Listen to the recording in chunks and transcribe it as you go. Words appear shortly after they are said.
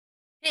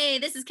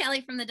Hey, this is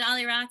Kelly from the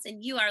Dolly Rots,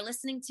 and you are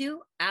listening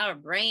to Our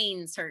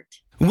Brains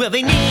Hurt. Well,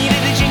 they needed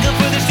a jingle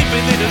for their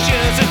stupid little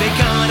show, so they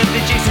called up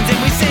the Jasons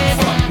and we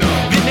said, fuck no.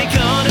 Then they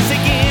called us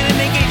again and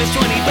they gave us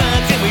 $20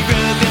 and we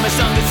wrote them a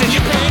song that said,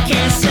 your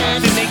podcast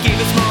sucks. Then they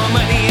gave us more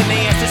money and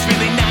they asked us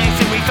really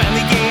nice and we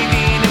finally gave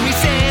in and we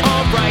said,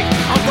 alright,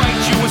 I'll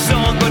write you a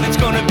song, but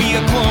it's gonna be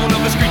a clone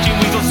of a Screeching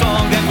Weasel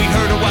song that we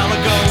heard a while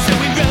ago. So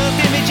we wrote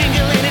them a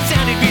jingle and it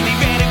sounded really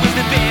rad. It was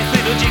the best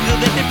little jingle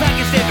that their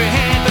podcast ever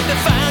had, but the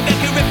file got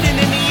corrupted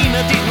and the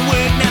email didn't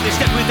work. Now they're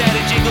stuck without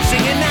a jingle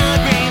singing Our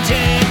Brains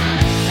Hurt.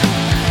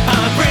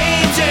 Our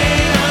brains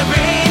hurt, our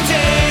brains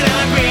hurt,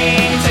 our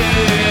brains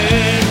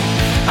hurt.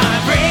 Our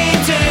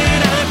brains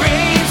hurt, our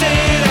brains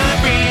hurt, our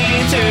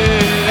brains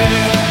hurt.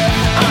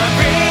 Our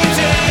brains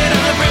hurt,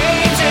 our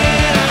brains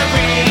hurt, our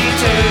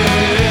brains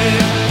hurt.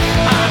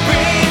 Our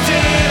brains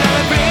hurt,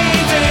 our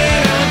brains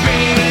hurt, our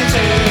brains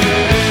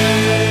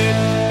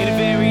hurt. In a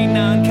very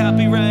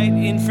non-copyright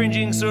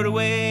infringing sort of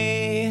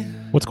way.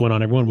 What's going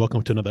on, everyone?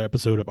 Welcome to another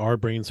episode of Our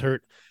Brains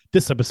Hurt.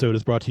 This episode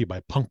is brought to you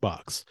by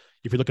Punkbox.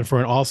 If you're looking for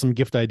an awesome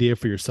gift idea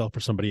for yourself or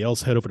somebody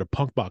else, head over to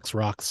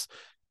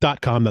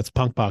punkboxrocks.com. That's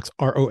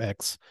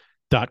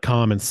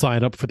punkboxrocks.com and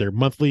sign up for their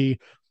monthly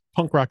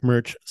punk rock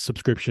merch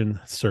subscription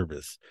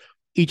service.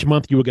 Each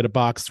month you will get a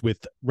box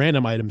with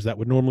random items that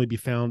would normally be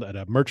found at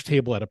a merch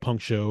table at a punk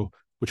show,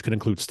 which could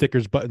include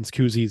stickers, buttons,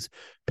 koozies,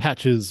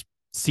 patches,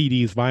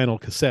 CDs, vinyl,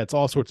 cassettes,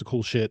 all sorts of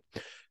cool shit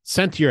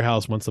sent to your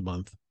house once a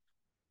month.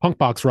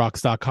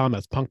 Punkboxrocks.com.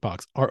 That's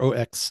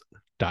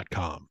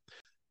punkboxrocks.com.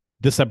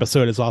 This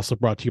episode is also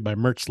brought to you by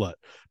Merch Slut.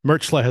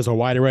 Merch Slut has a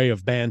wide array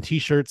of band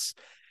t-shirts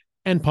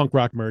and punk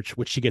rock merch,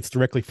 which she gets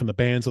directly from the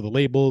bands or the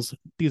labels.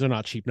 These are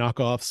not cheap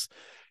knockoffs.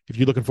 If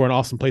you're looking for an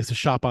awesome place to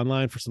shop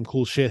online for some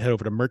cool shit, head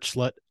over to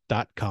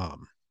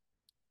merchslut.com.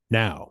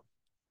 Now,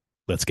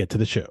 let's get to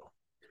the show.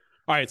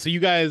 All right, so you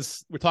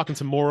guys, we're talking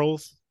some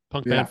Morals,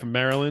 punk band from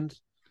Maryland,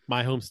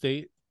 my home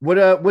state. What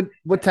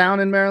town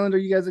in Maryland are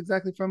you guys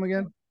exactly from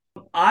again?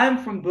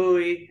 I'm from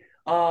Bowie.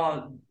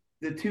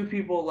 The two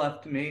people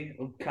left me,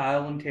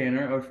 Kyle and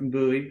Tanner, are from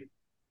Bowie.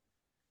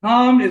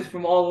 Tom is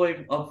from all the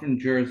way up from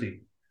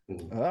Jersey.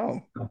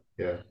 Oh.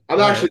 Yeah. I'm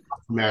actually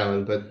not from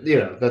Maryland, but,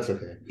 that's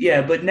okay.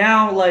 Yeah, but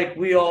now,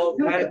 we all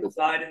kind of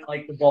reside in,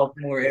 the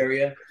Baltimore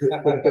area.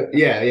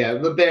 Yeah.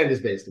 The band is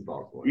based in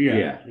Baltimore.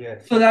 Yeah.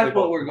 So that's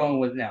what we're going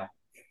with now.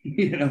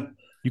 You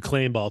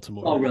claim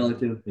Baltimore. All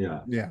relative.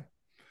 Yeah.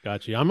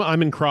 Gotcha.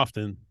 I'm in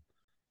Crofton,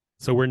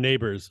 so we're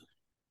neighbors.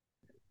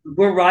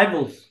 We're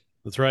rivals.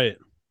 That's right.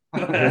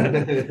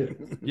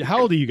 Yeah, how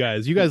old are you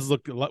guys? You guys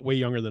look a lot way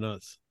younger than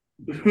us.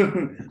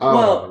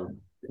 Well,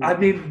 I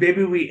mean,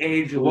 maybe we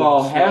age a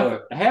little.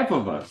 Well, half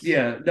of us.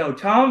 Yeah, no,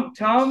 Tom's.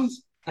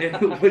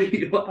 What are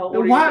you,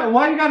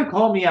 why you gotta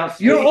call me out?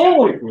 You're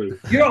old.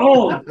 You're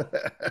old.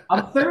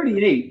 I'm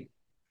 38.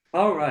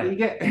 All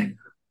right.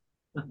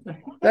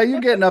 Now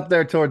you're getting up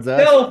there towards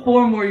us. Still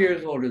 4 more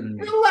years older than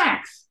me.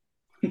 Relax.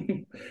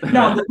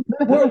 No,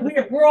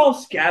 we're all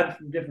scabs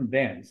from different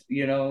bands.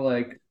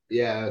 Yeah.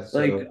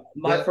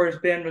 My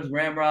first band was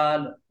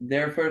Ramrod.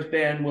 Their first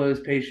band was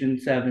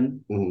Patient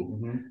 7.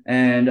 Mm-hmm.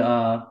 And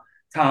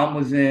Tom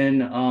was in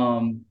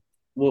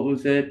what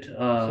was it?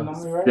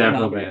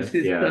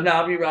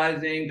 Tsunami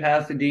Rising,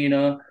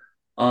 Pasadena.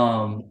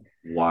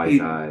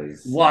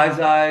 Wise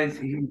Eyes.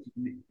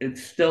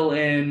 It's still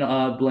in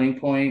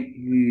Blank Point.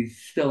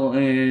 He's still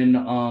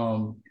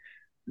in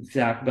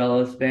Zach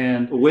Bella's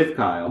band with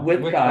Kyle.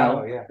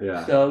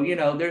 Yeah. So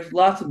there's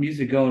lots of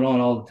music going on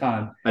all the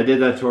time. I did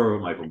that tour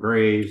with Michael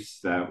Graves.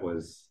 That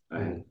was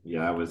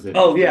that was it.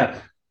 Oh yeah,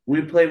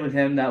 we played with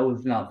him. That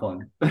was not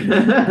fun.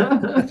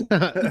 I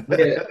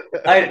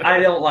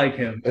don't like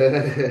him.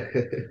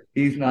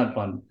 He's not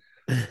fun.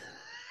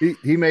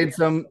 He made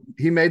some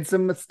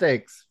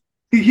mistakes.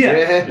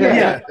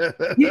 Yeah.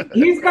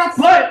 He's got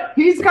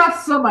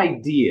some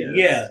ideas.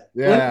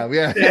 Yeah.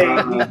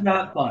 He's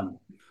not fun.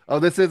 Oh,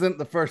 this isn't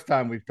the first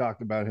time we've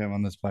talked about him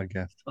on this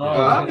podcast.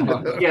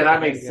 Yeah, that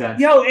makes sense.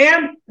 Yo,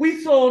 and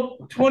we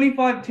sold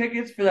 25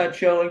 tickets for that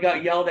show and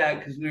got yelled at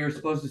because we were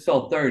supposed to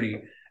sell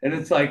 30. And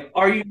it's like,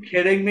 are you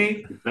kidding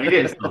me? They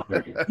didn't sell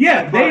 30.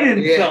 Yeah, they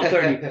didn't sell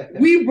 30.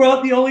 We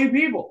brought the only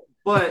people.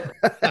 But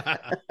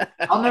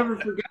I'll never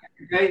forget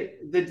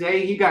the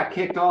day he got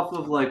kicked off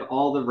of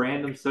all the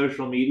random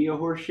social media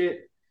horse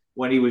shit.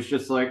 When he was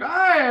just like,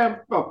 I am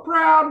a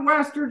proud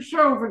Western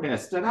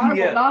chauvinist, and I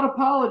will not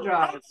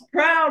apologize.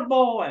 Proud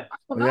boy. I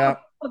will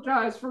not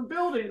apologize for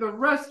building the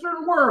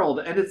Western world.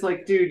 And it's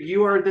like, dude,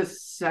 you are the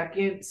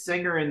second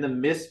singer in the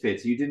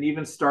Misfits. You didn't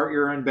even start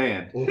your own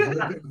band.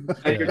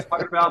 And you're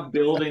talking about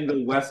building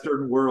the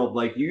Western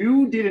world.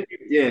 You didn't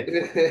get.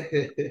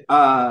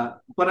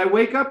 But I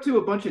wake up to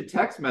a bunch of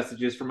text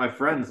messages from my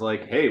friends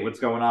like, hey, what's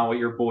going on with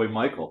your boy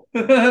Michael?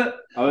 I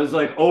was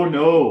like, oh,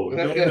 no.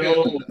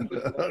 Oh,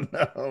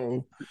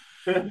 no.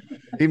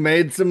 He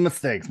made some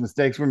mistakes.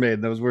 Mistakes were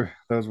made. Those were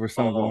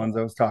some of the ones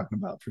I was talking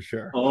about for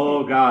sure.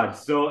 Oh God,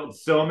 so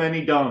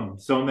many dumb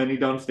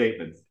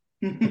statements.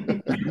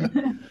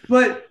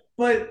 But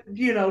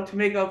to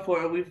make up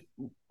for it,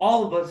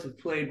 all of us have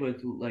played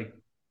with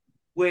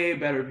way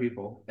better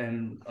people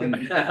and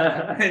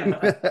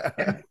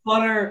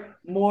funner,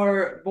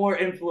 more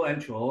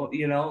influential.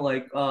 You know,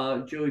 like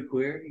Joey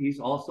Queer, he's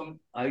awesome.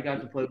 I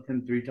got to play with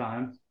him 3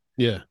 times.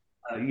 Yeah.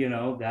 You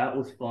know, that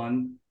was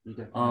fun.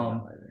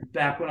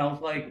 Back when I was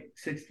like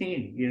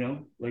 16, you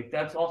know, like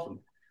that's awesome.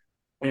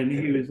 And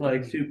he was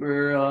like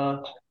super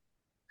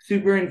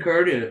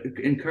encourage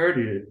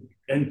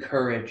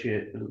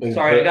it.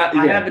 Sorry,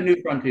 I have a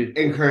new front tooth.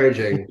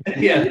 Encouraging.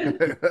 Yeah.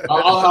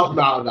 I'll help him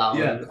out with that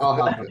Yeah. one. I'll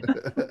help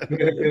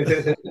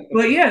it.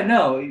 But yeah,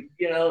 no,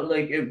 you know,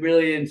 like it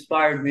really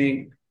inspired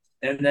me.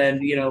 And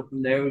then, you know,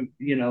 from there,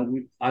 you know,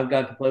 I've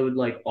got to play with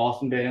like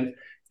awesome bands.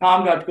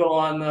 Tom got to go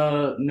on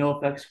the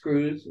NoFX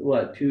cruise,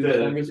 what, 2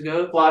 summers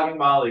ago? Flogging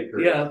Molly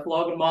cruise. Yeah,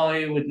 Flogging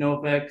Molly with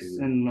NoFX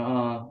and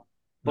a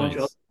bunch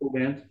of other cool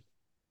bands.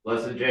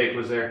 Les and Jake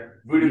was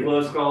there. Voodoo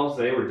Glow Skulls,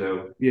 they were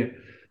dope. Yeah.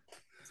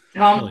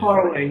 Tom's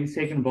far away. He's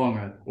taking a bong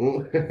ride.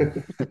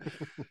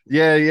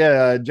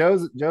 Yeah.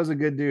 Joe's a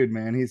good dude,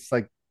 man. He's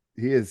like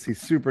he's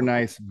super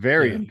nice,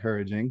 very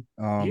encouraging.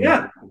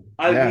 Yeah.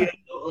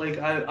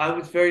 I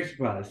was very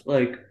surprised.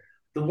 Like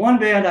the one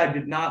band I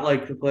did not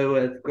like to play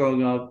with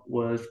growing up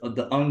was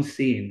the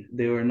Unseen.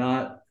 They were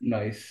not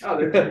nice. Oh,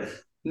 they're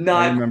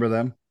I remember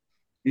them.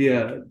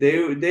 Yeah, they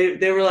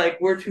were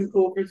like, we're too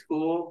cool for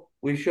school.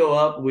 We show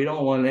up. We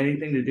don't want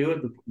anything to do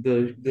with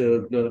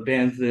the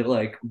bands that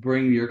like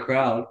bring your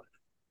crowd.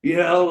 You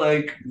know,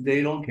 like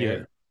they don't care.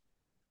 Yeah.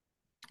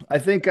 I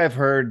think I've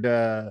heard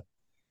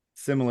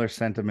similar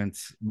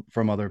sentiments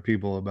from other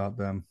people about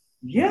them.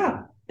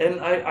 Yeah, and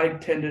I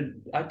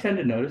tend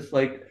to notice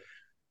like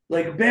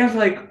bands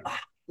like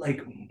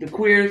the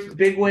Queers,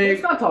 Big Let's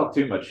Wig. not talk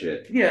too much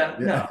shit. Yeah,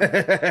 no.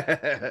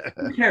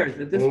 Who cares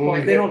at this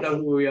point? They don't know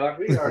who we are.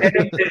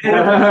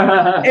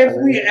 If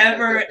we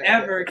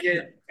ever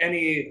get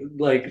any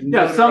like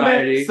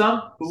notoriety,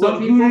 some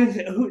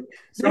people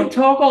they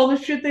talk all the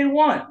shit they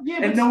want,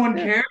 Yeah, and no one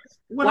cares.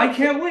 Why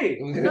can't we?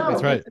 No,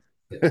 That's right.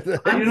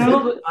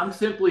 I'm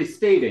simply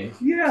stating.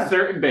 Yeah.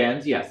 Certain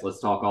bands, yes, let's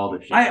talk all the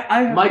shit.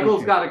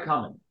 Michael's got it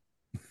coming.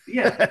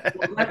 Yeah,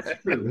 well,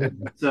 that's true.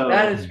 So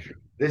that is true.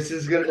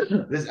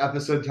 This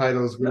episode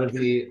title is gonna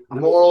be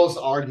Morals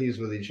Argues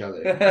with Each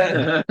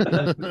Other.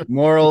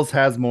 Morals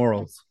has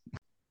morals.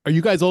 Are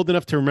you guys old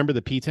enough to remember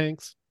the P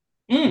tanks?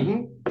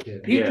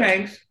 Pete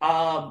Tanks.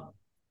 I'm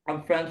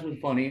friends with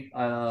Funny.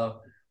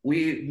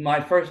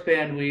 My first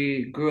band,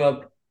 we grew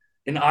up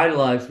and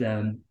idolized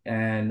them,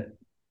 and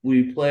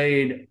we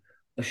played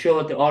a show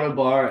at the Auto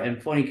Bar,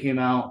 and Funny came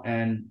out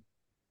and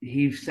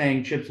he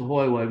sang Chips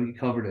Ahoy while we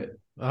covered it.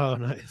 Oh,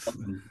 nice.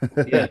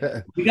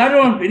 Yeah, we got it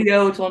on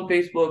video. It's on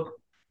Facebook.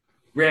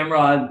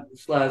 Ramrod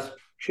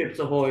 / Chips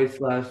Ahoy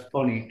 /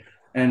 Funny,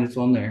 and it's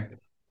on there.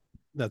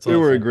 That's They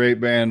awesome. were a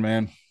great band,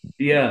 man.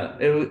 Yeah,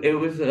 it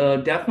was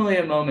definitely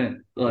a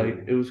moment.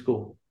 Like it was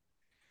cool.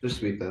 They're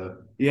sweet though.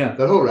 Yeah,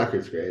 The whole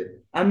record's great.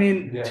 I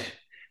mean,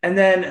 and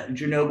then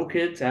Chernobyl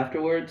Kids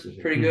afterwards is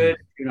pretty good.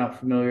 If you're not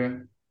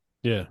familiar.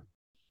 Yeah.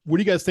 What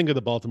do you guys think of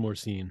the Baltimore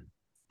scene?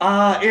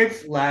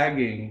 It's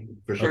lagging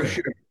for Okay.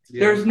 sure. Yeah.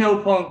 There's no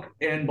punk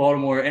in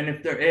Baltimore, and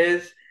if there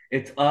is,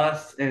 it's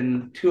us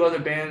and 2 other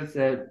bands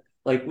that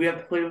like we have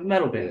to play with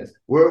metal bands.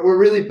 We're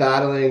really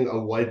battling a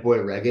white boy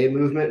reggae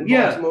movement in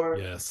Yeah. Baltimore.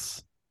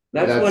 Yes.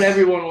 That's what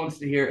everyone wants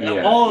to hear.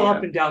 Yeah, All yeah.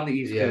 up and down the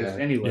East Coast,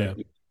 anyway.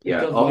 Yeah, It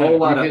a doesn't whole matter.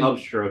 lot You of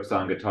can- upstrokes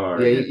on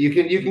guitar. Yeah, you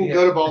can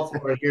go to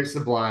Baltimore and hear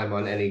Sublime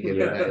on any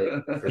given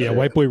night. for Yeah, sure.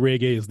 white boy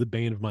reggae is the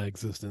bane of my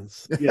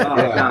existence. Oh,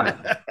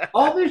 God.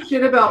 All this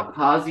shit about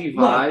posy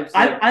Look, vibes.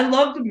 I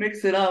love to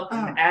mix it up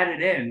and add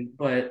it in,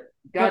 but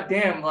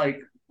goddamn, like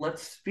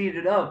let's speed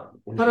it up.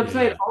 But I'm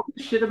saying all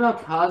this shit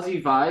about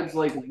posy vibes,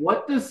 like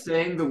what does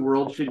saying the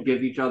world should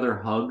give each other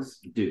hugs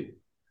do?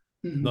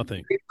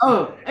 Nothing.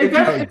 Oh, if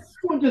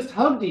everyone just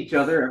hugged each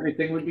other,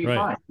 everything would be Right.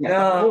 fine.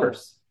 Yeah. Of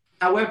course.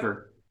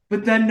 However,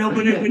 But then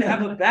nobody would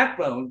have a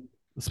backbone.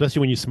 Especially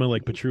when you smell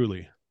like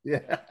patchouli.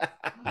 Yeah.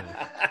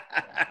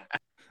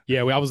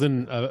 Yeah, I was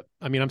in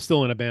I'm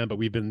still in a band, but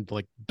we've been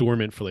like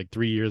dormant for like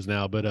 3 years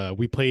now. But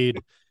we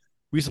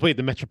used to play at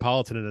the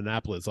Metropolitan in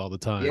Annapolis all the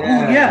time.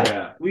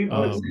 Yeah. We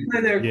play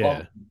there.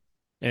 Yeah.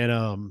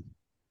 And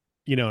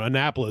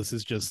Annapolis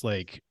is just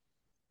like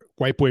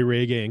white boy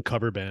reggae and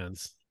cover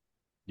bands.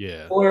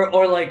 Yeah.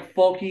 Or like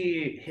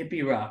folky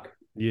hippie rock.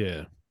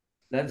 Yeah.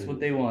 That's what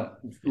they want.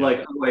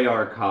 like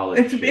OAR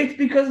college. It's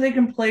because they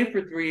can play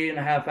for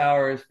 3.5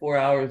 hours, 4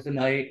 hours a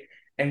night,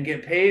 and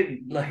get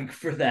paid like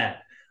for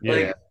that. Yeah.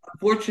 Like,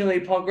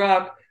 unfortunately, punk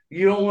rock,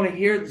 you don't want to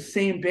hear the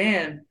same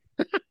band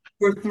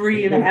for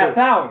 3.5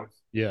 hours.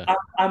 Yeah.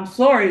 I'm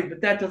sorry,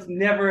 but that does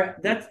never.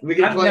 We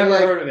can I've play, never like-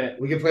 heard of it.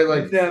 We can play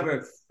like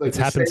Never. It's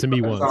the happened to same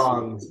me once.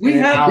 songs We in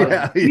an have-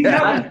 hour. We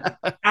have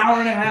an hour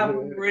and a half of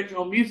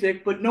original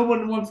music, but no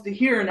one wants to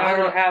hear an hour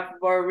and a half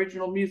of our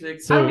original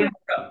music. So-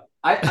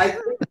 I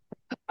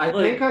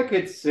think I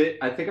could sit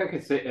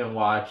and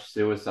watch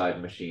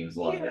Suicide Machines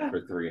live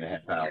for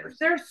 3.5 hours.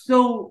 They're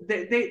so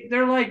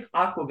they're like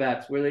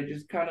Aquabats where they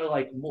just kind of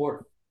like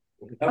morph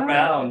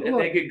around and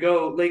they could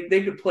go like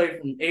they could play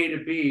from A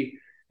to B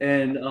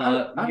and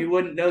you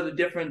wouldn't know the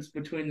difference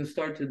between the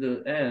start to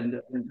the end.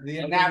 The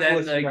Other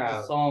Annapolis than, like,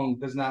 crowd the song.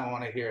 does not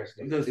want to hear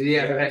us.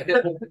 Yeah,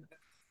 right.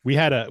 We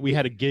had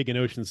a gig in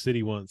Ocean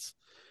City once,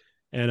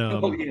 and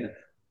Oh yeah.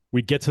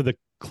 we'd get to the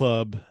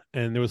club,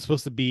 and there was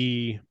supposed to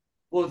be,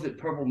 What was it?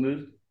 Purple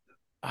Moose.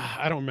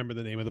 I don't remember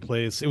the name of the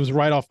place. It was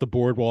right off the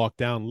boardwalk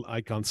down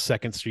like on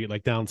 2nd Street,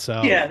 like down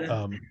south.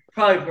 Yeah,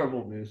 probably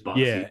Purple Moose.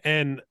 Yeah,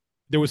 and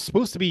we were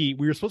supposed to be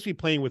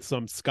playing with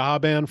some ska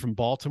band from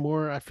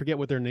Baltimore. I forget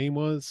what their name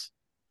was.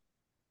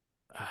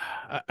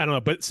 I don't know,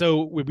 but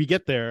so when we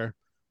get there,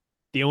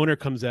 the owner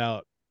comes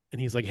out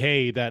and he's like,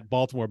 "Hey, that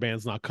Baltimore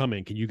band's not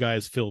coming. Can you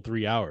guys fill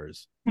 3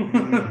 hours?"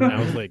 And I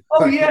was like,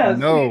 "Oh yeah,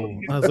 no."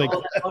 I was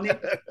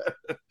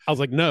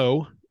like,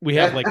 "No, we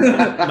have like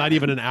not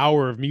even an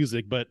hour of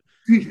music." But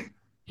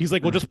he's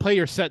like, "Well, just play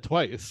your set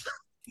twice."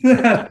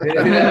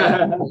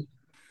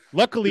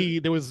 Luckily,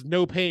 there was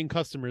no paying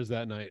customers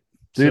that night.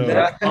 Dude, so,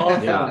 That's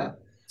awesome. Yeah.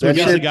 so we That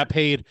basically shit- got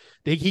paid.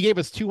 He gave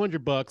us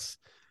 $200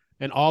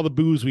 and all the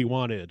booze we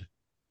wanted,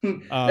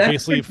 That's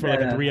basically pretty for like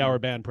a badass. 3-hour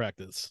band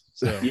practice.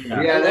 So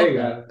Yeah, there you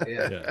go.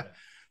 Yeah. yeah.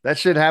 That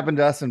shit happened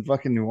to us in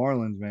fucking New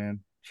Orleans,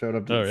 man. Showed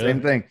up to Oh, the really?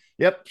 same thing.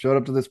 Yep, showed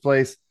up to this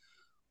place.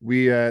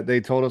 We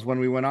they told us when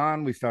we went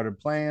on, we started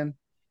playing,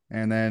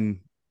 and then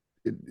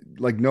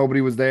like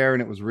nobody was there,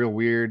 and it was real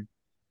weird.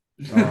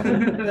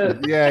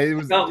 Yeah, it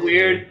was Not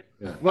weird.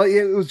 Well,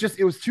 yeah,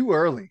 it was too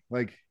early.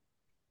 Like,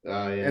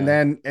 Yeah. and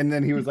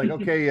then he was like,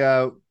 "Okay,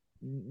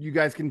 you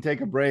guys can take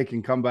a break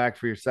and come back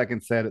for your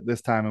second set at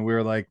this time." And we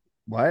were like,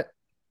 "What?"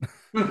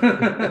 we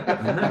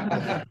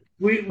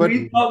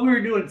thought we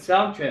were doing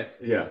sound check.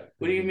 Yeah.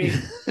 What do you mean?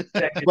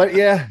 But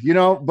yeah,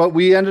 but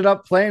we ended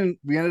up playing.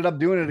 We ended up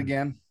doing it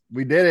again.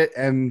 We did it,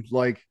 and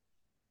like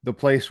the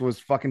place was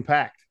fucking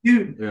packed.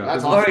 Dude, Yeah.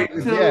 That's all awesome.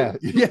 right. So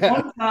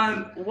Yeah.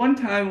 one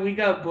time we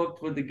got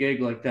booked with a gig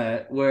like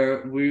that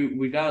where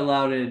we got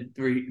allowed in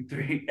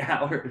three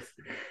hours.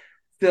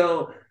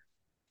 So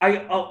I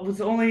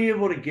was only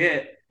able to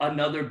get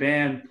another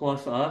band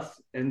plus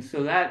us, and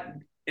so that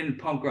in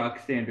punk rock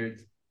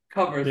standards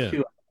covers 2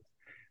 hours.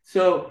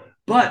 So,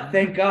 but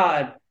thank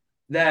God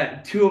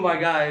that 2 of my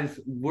guys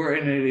were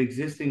in an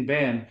existing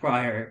band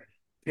prior,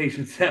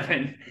 Patient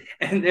 7,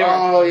 and they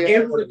were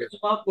able to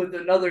come up with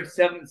another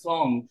 7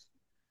 songs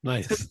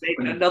Nice. to make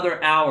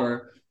another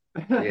hour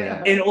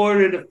Yeah. in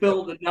order to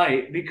fill the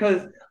night,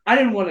 because I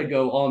didn't want to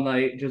go all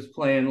night just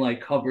playing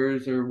like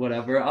covers or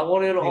whatever. I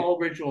wanted all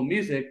original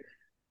music.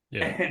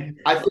 Yeah. And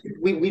I think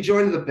we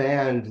joined the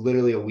band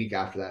literally a week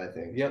after that, I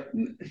think. yep.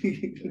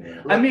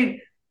 I mean,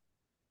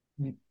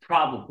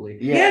 probably.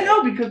 Yeah. Yeah,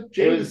 no, because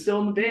Jay It was- was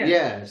still in the band.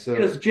 Yeah. So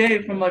Because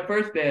Jay from my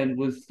first band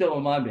was still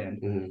in my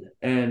band. Mhm,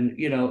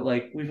 And,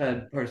 like we've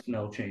had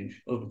personnel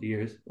change over the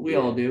years. We Yeah.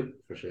 all do.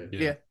 for sure.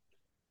 Yeah.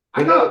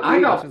 I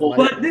got full.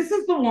 But this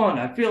is the one.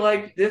 I feel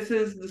like this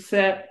is the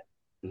set.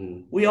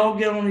 Mhm. We all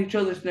get on each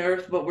other's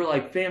nerves, but we're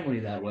like family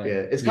that way.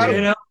 Yeah. It's kind You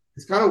of know?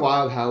 it's kind of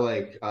wild how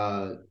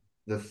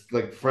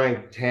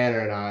Frank Tanner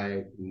and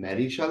I met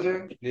each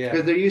other. Yeah.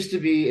 Because there used to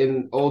be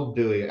in Old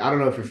Bowie. I don't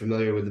know if you're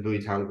familiar with the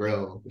Bowie Town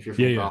Grill. If you're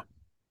from Yeah, yeah. Rock.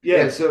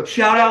 Yeah. So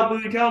Shout out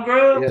Booty Town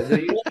Grove. yeah,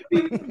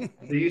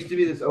 there used to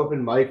be this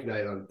open mic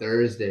night on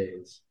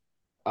Thursdays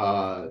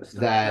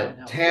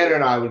that Tanner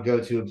and I would go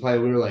to and play.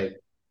 We were like,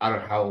 I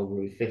don't know how old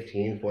were we,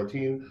 15,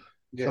 14,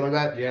 something like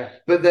that. Yeah.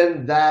 But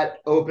then that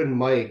open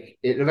mic,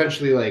 it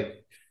eventually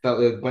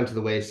went to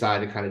the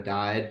wayside and kind of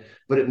died.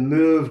 But it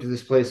moved to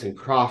this place in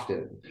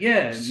Crofton,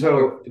 Yeah.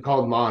 so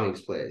called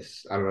Monty's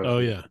Place. I don't know. Oh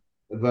yeah.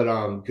 But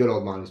good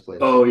old Monty's Place.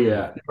 Oh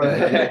yeah.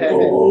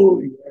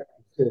 Oh,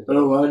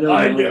 Oh,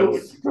 I know.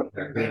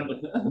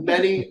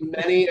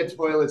 many a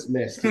toilet's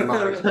missed in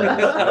Monty's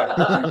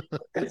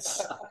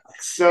Place.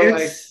 So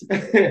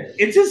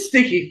It's a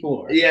sticky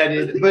floor. yeah,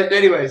 dude. But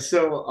anyway,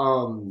 so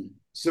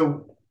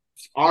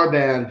our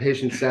band,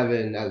 Patient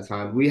 7 at the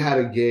time, we had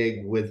a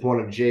gig with one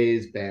of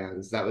Jay's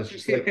bands that was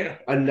just like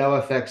a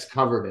NoFX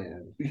cover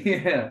band.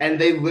 Yeah. And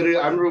they literally,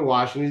 I remember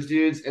watching these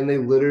dudes, and they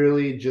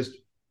literally just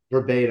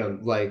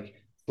verbatim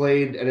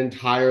played an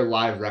entire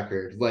live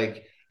record,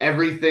 like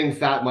everything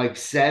Fat Mike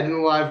said in the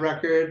live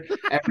record,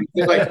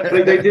 everything like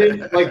they did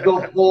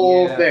the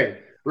whole thing,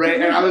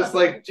 right? And I was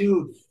like,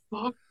 dude,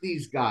 fuck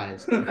these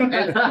guys.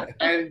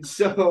 And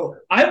so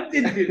I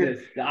didn't do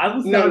this. I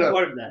was not a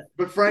part of that.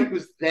 but Frank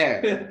was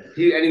there.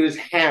 He was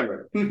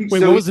hammered. Wait,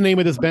 So what was the name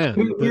of this band?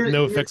 we The were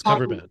NoFX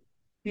cover talking- band.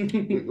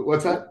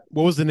 What's that?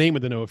 What was the name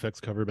of the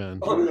NoFX cover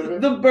band?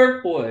 The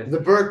Burke Boys. The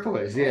Burke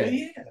Boys, yeah.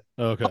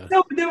 Okay.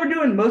 No, but they were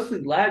doing mostly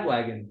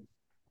Lagwagon.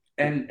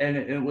 And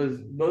it was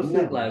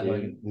mostly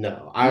Lagwagon. Dude,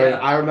 no.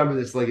 I remember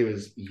this like it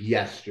was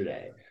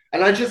yesterday.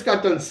 And I just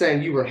got done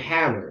saying you were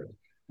hammered.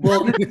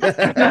 Well,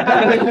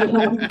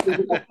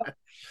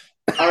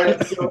 All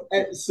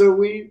right, so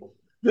we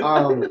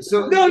no,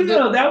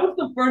 that was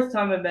the first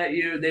time I met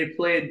you. They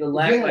played the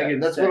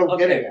Lagwagon. that's set. what I'm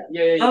Okay. getting at.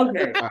 Yeah.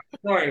 Okay,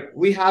 sorry.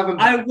 We have him.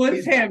 I was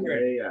he's-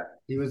 hammered. Yeah.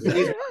 He's with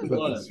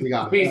us. We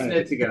got him. Piecing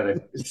it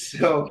together.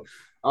 So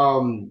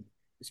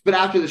but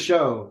after the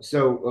show,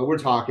 so we're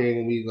talking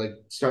and we like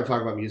start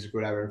talking about music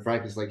or whatever. And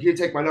Frank is like, "Here,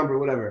 take my number,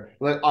 whatever."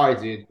 I'm like, "All right,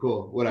 dude,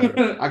 cool, whatever."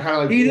 I kind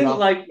of like he didn't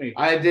like me.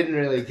 I didn't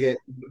really get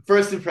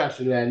first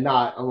impression, man.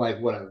 Not I'm like,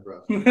 whatever,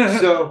 bro.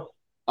 So,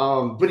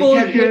 but he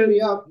kept hitting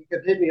me up. He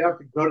kept hitting me up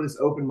to go to this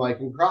open mic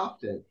in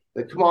Crofton.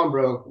 Like, come on,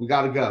 bro, we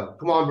gotta go.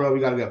 Come on, bro, we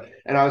gotta go.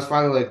 And I was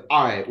finally like,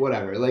 all right,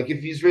 whatever. Like, if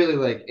he's really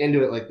like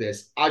into it like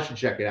this, I should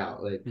check it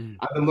out. Like,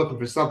 I've been looking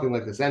for something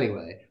like this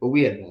anyway. But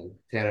we had been,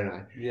 Tanner and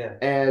I. Yeah.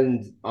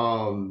 And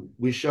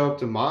we show up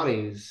to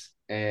Monty's,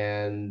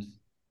 and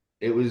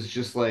it was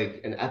just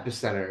like an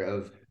epicenter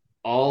of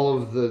all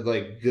of the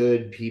like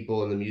good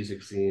people in the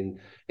music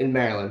scene in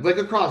Maryland, like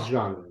across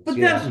genres. But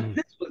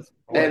this was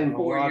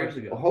 4 years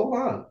ago. Hold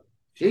on,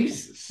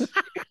 Jesus,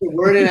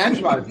 we're in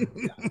Edgewise.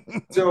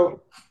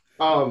 So,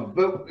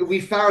 but we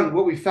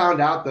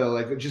found out though,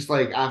 like just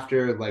like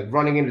after like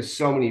running into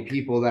so many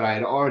people that I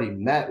had already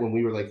met when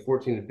we were like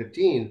 14 and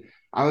 15,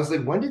 I was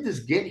like, when did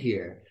this get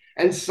here?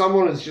 And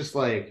someone was just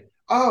like,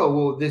 oh,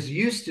 well, this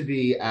used to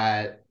be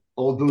at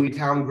Old Bowie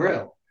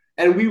Grill.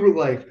 And we were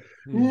like,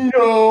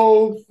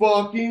 no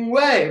fucking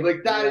way.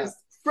 Like, that is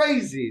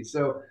crazy.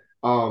 So,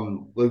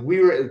 like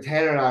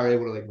Tanner and I were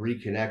able to like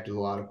reconnect with a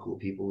lot of cool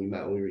people we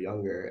met when we were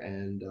younger.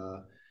 And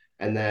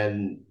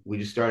then we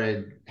just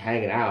started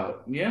hanging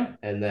out. Yeah.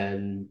 And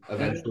then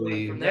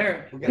eventually from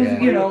there, because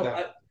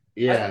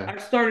I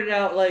started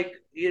out like,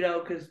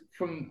 because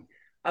from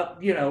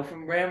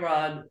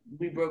Ramrod,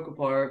 we broke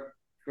apart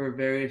for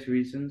various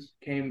reasons.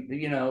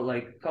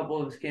 Like a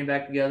couple of us came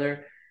back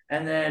together,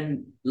 and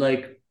then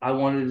like I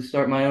wanted to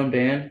start my own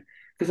band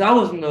because I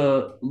wasn't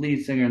the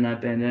lead singer in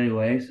that band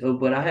anyway. So,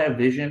 but I had a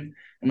vision,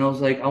 and I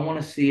was like, I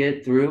want to see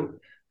it through,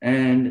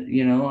 and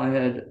I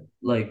had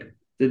like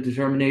the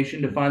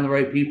determination to find the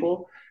right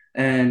people,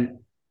 and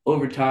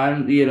over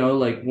time,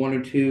 like one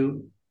or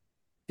two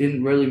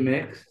didn't really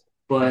mix,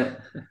 but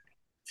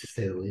to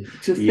say the least.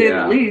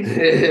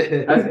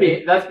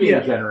 That's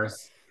being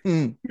generous.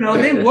 They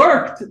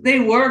worked.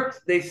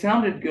 They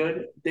sounded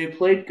good. They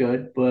played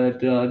good, but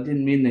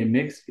didn't mean they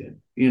mixed good.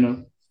 Yeah.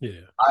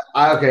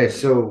 Okay,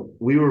 so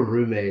we were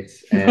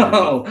roommates. And,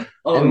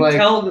 like,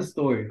 tell the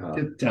story.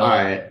 Just tell all it.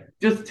 Right.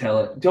 Just tell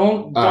it.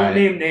 Don't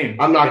name names.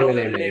 I'm not going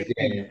to name names.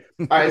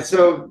 Yeah. All right,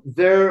 so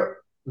they're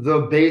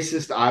the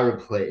bassist I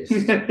replaced.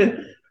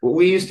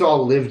 We used to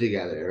all live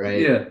together,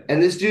 right? Yeah.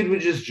 And this dude would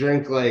just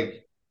drink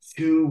like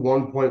 2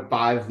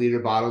 1.5 liter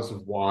bottles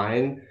of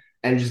wine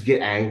and just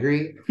get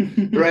angry,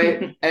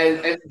 right? and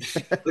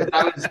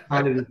that was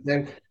kind of the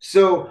thing.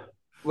 So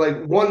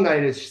like one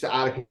night it's just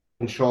out of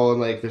control,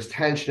 and like there's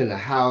tension in the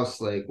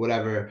house, like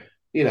whatever,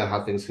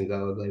 how things can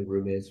go with like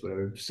roommates,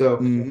 whatever. So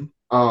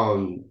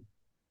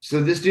so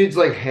this dude's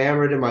like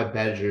hammered in my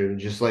bedroom,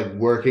 just like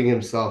working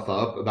himself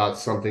up about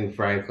something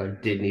Frank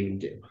like didn't even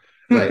do.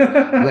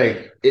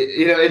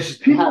 It's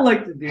just people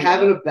like to do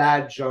having a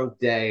bad drunk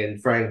day,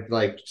 and Frank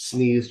like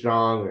sneezed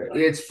wrong, or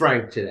it's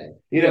Frank today,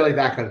 like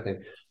that kind of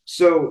thing.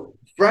 So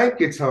Frank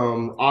gets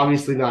home,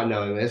 obviously not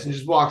knowing this, and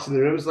just walks in the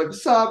room. Is like,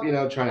 "What's up?"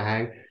 Trying to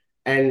hang.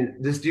 And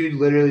this dude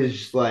literally is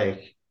just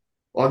like,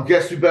 "Well, I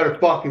guess we better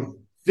fucking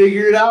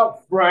figure it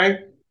out,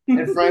 Frank."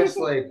 And Frank's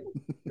like,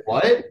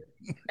 "What?"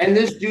 And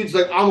this dude's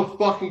like, "I'm gonna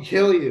fucking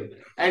kill you."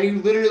 And he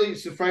literally,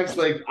 so Frank's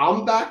like,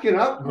 "I'm backing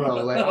up,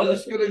 bro. Like, I'm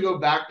just gonna go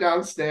back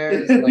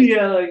downstairs." Like,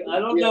 I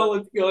don't know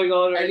what's going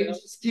on right now. And he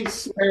just keeps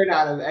swearing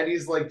at him, and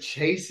he's like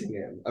chasing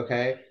him.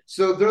 Okay,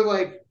 so they're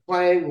like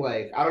playing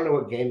like I don't know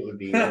what game it would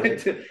be,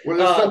 like, where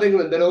there's something in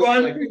the middle.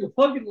 Run like, through your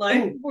fucking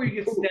life before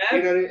you get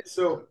stabbed. What I mean?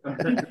 So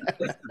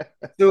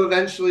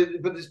eventually,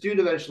 but this dude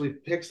eventually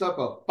picks up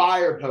a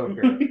fire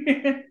poker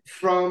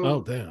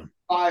from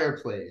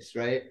fireplace,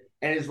 right?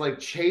 And is like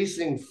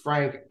chasing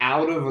Frank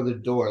out of the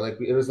door. Like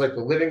it was like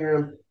the living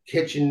room,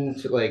 kitchen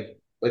to like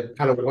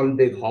kind of one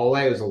big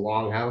hallway. It was a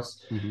long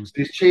house. Mm-hmm. So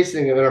he's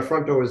chasing him, and our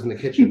front door was in the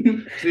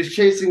kitchen. So he's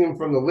chasing him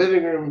from the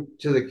living room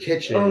to the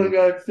kitchen. Oh my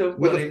God, so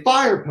funny. With a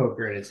fire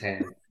poker in his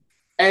hand.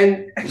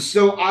 And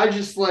so I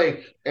just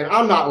like, and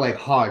I'm not like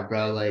hard,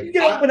 bro. Like,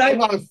 I'm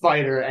not a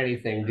fighter or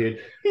anything, dude.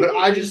 But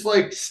I just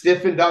like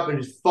stiffened up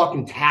and just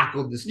fucking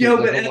tackled this dude.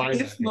 But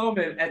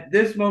at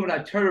this moment, I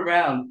turn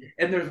around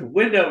and there's a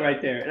window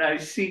right there, and I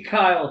see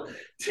Kyle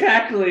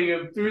tackling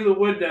him through the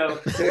window.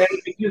 And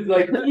he's just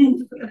like,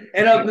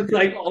 and I'm just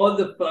like on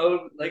the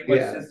phone, like my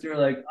sister,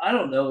 like, I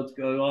don't know what's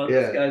going on.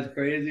 This guy's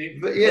crazy.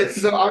 But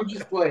so I'm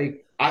just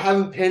like, I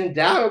haven't pinned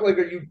down. I'm like,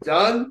 are you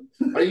done?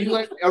 Are you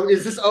like,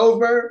 is this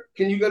over?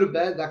 Can you go to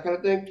bed? That kind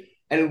of thing.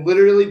 And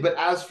literally, but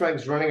as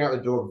Frank's running out the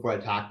door before I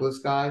tackle this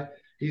guy,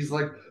 he's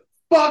like,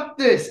 fuck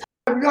this.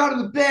 I'm out of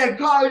the band.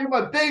 Kyle, you're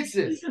my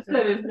bassist. He just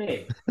said his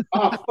name.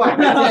 Oh, fuck.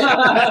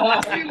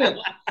 Damn it.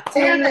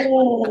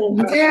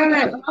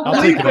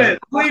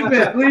 Leave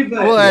it.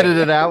 We'll edit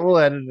it out.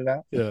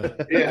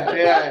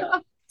 Yeah.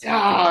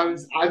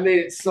 I made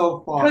it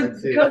so far.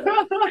 Because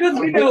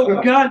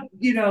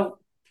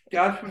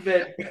God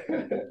forbid,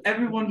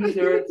 everyone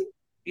deserves,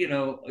 we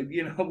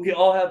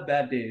all have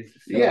bad days.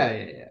 So,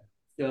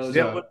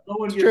 So no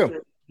one gets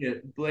to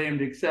get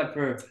blamed except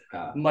for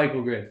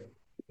Michael Gray.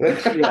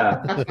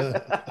 Yeah.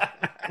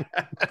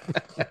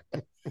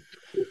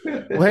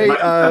 Well,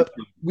 hey,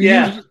 we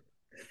Yeah.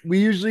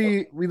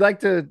 we like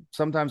to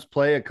sometimes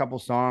play a couple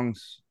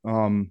songs,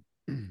 from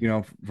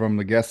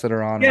the guests that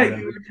are on. Yeah,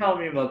 you were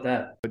telling me about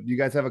that. But do you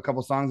guys have a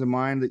couple songs in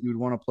mind that you would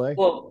want to play?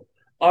 Well,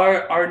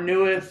 our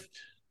newest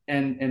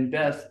and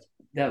best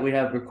that we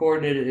have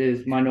recorded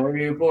is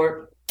Minority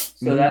Report.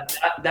 So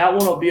that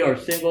one will be our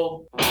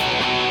single.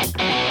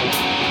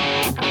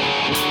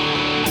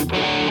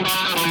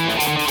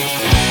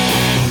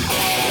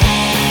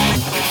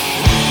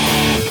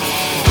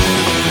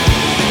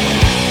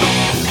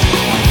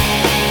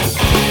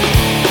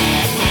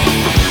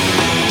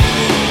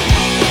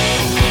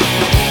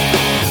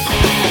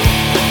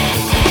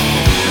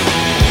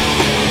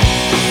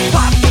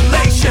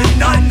 Population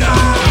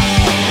unknown.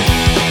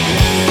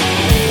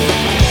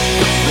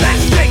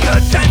 Let's take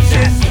a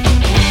census.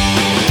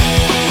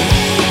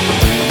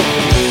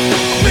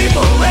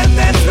 People in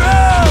this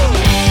room.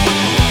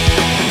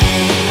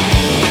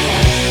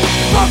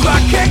 Punk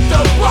rock kicked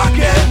the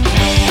bucket.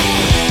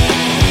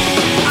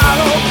 I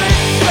don't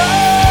think so.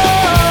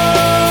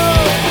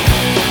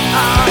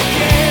 I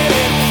get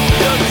it.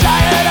 You're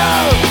tired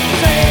of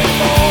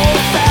same old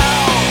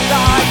sound.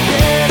 I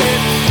get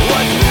it.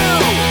 What's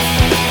new?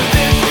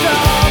 This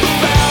time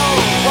around,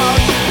 why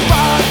don't you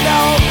find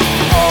out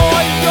for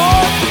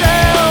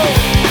yourself?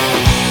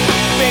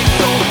 Been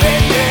so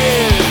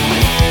rigid,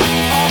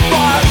 up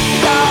or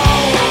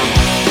down.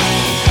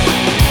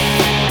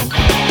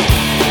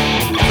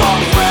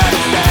 Don't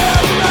fresh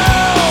and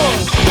around.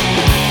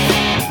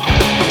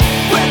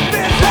 With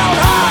this out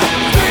high,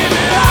 scream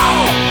it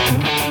out.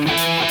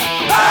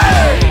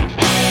 Hey!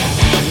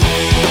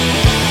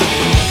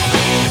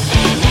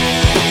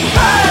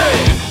 Hey!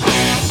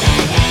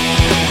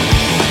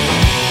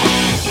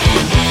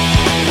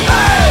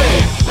 Hey!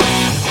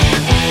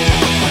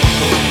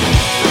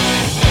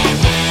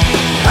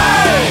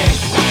 Hey!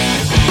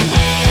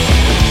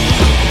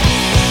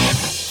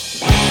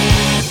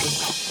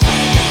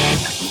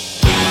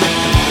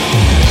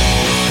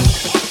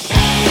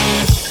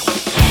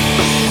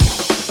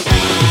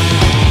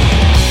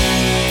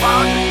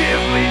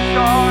 Positively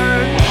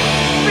charged,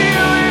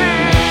 feeling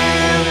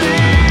in the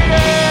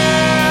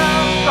air,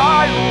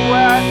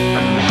 silhouette,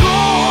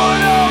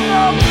 corn of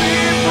the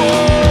people,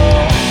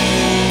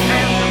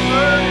 and the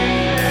burning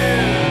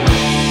sin,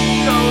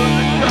 shows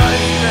the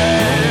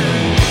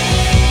judgment.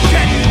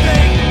 Can you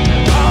think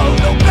of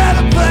no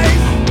better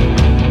place?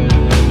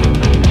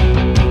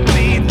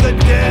 Meet the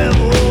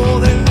devil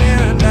that's in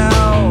it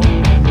now.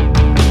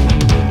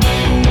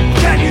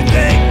 Can you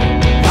think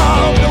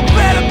of no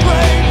better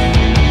place?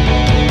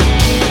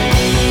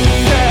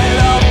 Set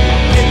up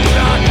and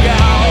knock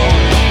out.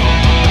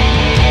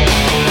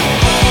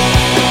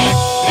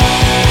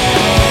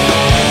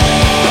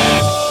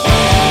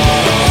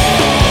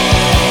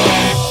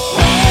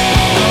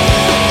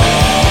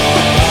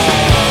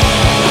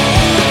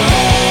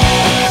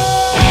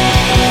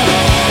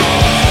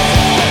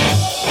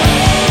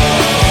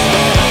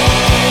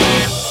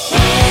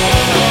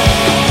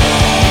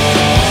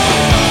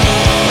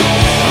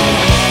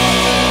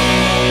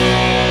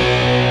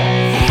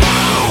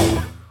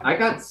 I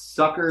got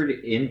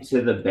suckered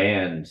into the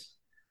band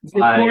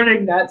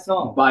Recording that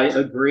song. by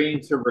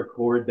agreeing to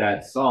record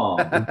that song.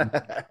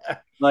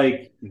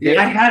 Like,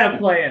 I had a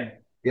plan.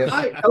 Yeah.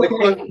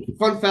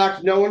 Fun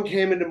fact: no one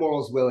came into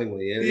morals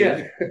willingly.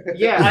 Yeah.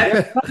 yeah,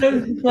 It was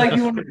just like,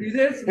 you want to do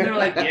this? And they're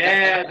like,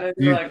 yeah. And then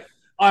they're like,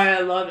 all right,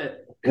 I love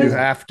it. You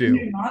have Can to.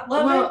 you not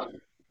love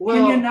it?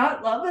 Can you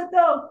not love it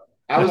though?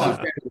 I was Come a on.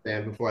 fan of the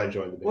band before I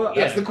joined the band. Well,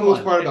 That's yeah, the come coolest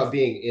on. part about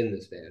being in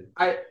this band.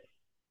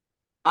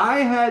 I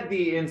had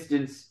the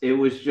instance, it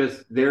was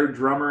just their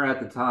drummer at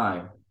the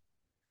time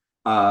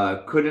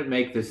couldn't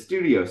make the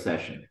studio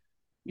session.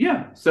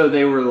 Yeah. So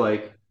they were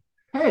like,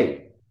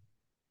 hey,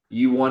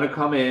 you want to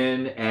come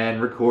in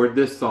and record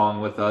this song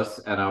with us?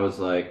 And I was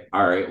like,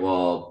 all right,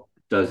 well,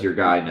 does your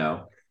guy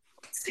know?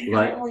 See,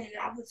 Like- I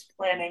was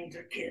planning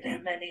to get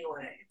him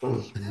anyway.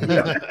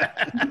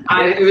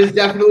 It was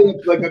definitely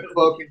like a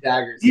cloak and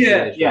dagger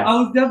situation. Yeah. I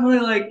was definitely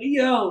like,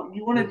 yo,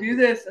 you want to do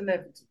this? And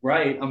if it's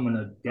right, I'm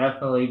gonna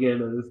definitely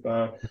give it to this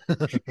guy.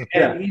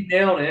 Yeah. And he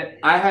nailed it.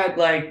 I had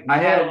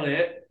Nailed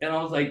it. And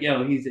I was like,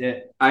 yo, he's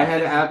it. I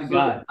had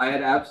God.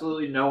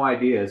 absolutely no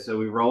idea. So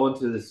we roll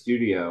into the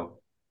studio,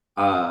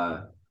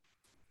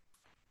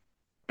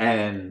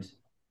 and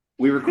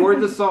we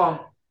record the song,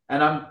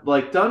 and I'm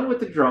like done with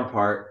the drum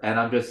part, and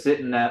I'm just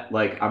sitting at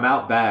like I'm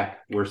out back.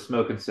 We're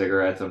smoking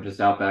cigarettes. I'm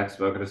just out back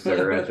smoking a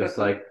cigarette, just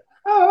like,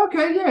 oh,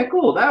 okay, yeah,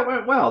 cool. That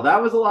went well.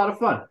 That was a lot of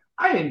fun.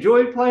 I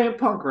enjoyed playing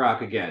punk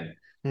rock again.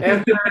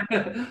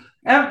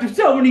 After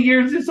so many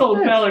years, this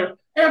old feller.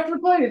 After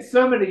playing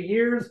so many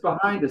years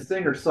behind a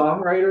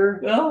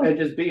singer-songwriter Oh. and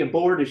just being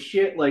bored as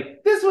shit,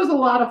 like, this was a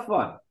lot of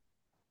fun.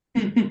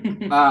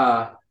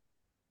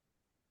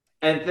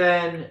 And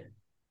then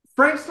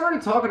Frank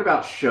started talking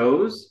about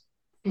shows,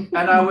 and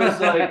I was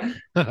like,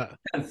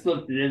 I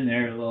slipped it in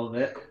there a little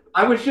bit.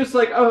 I was just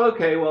like, oh,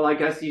 okay, well, I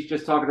guess he's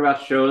just talking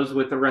about shows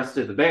with the rest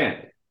of the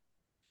band.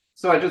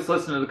 So I just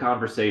listened to the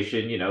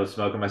conversation,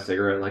 smoking my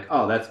cigarette, like,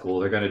 oh, that's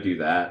cool. They're gonna do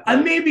that. I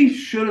maybe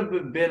should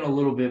have been a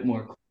little bit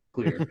more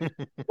clear.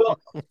 But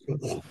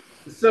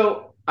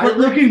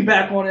looking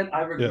back on it,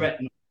 I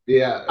regret.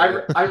 Yeah.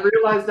 I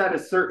realized at a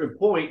certain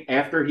point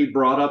after he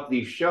brought up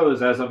these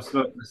shows as I'm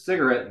smoking a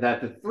cigarette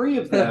that the three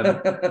of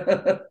them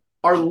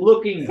are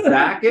looking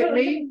back at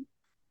me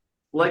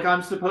like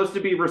I'm supposed to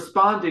be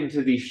responding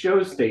to these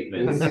show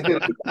statements.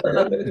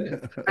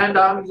 And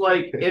I'm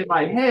like, in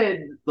my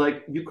head,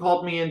 like, you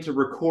called me in to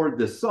record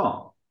this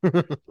song.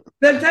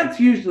 That's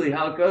usually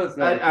how it goes.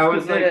 I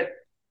was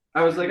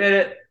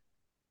like,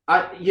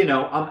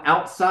 I'm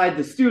outside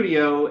the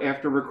studio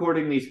after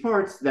recording these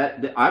parts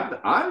that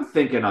I'm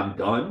thinking I'm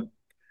done.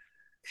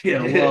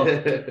 Yeah, well,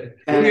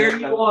 and here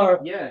you are.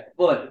 Yeah.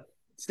 What?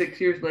 6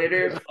 years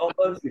later,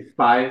 almost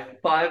 5,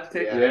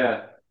 6.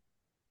 Yeah.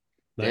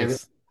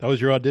 Nice. That was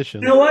your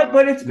audition. You know what?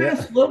 But it's been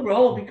a slow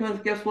roll because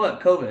guess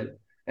what? COVID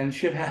and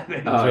shit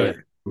happened. Right.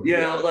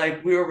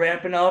 Like we were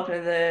ramping up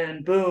and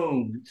then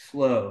boom,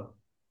 slow.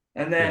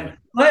 And then,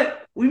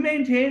 but we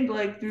maintained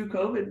through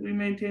COVID, we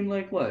maintained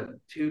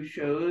 2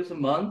 shows a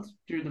month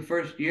through the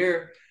first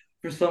year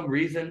for some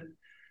reason.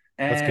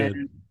 And that's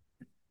good.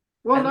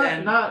 Well,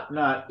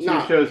 not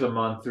 2 shows a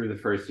month through the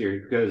first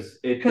year because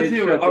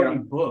they were already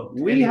booked.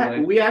 We had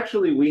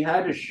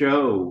a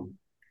show.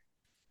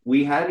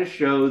 We had a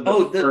show.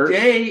 The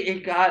day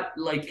it got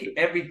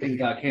everything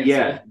got canceled.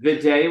 Yeah, the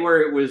day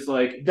where it was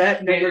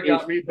that never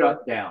got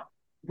shut down.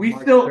 We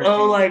still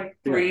owe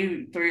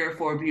three or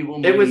four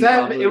people. It was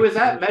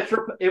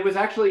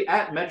actually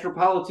at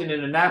Metropolitan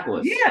in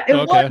Annapolis. Yeah,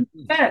 it wasn't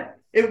that.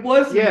 It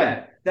was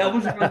that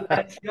was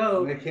that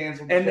show.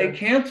 They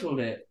canceled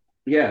it.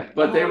 Yeah,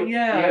 but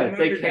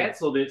they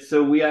canceled it.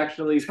 So we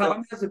actually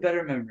Tom has a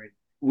better memory.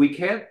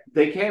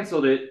 They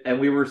canceled it, and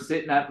we were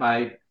sitting at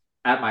my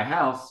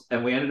house,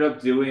 and we ended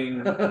up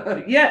doing.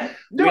 We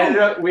ended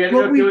up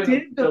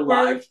doing the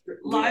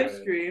live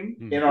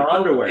stream in our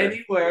underwear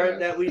anywhere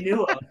that we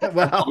knew of.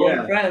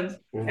 Wow, friends,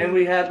 and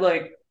we had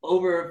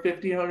over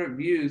 1,500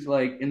 views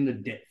in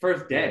the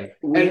first day.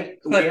 We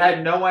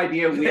had no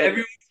idea.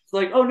 Everyone's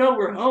like, "Oh no,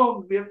 we're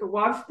home. We have to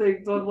watch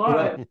things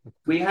online."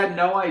 We had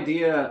no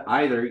idea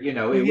either.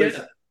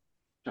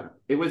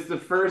 It was the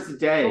first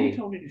day. Don't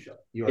tell me to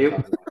shut.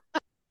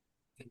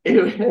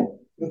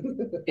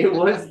 It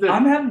was the.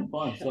 I'm having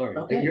fun. Sorry,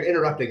 okay. You're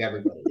interrupting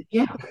everybody.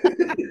 Yeah.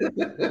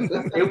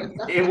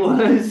 it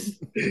was.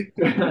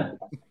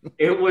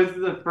 It was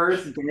the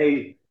first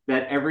day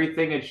that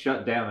everything had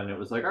shut down, and it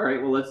was like, all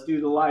right, well, let's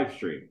do the live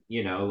stream.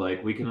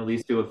 We can at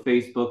least do a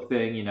Facebook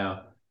thing.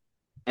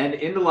 And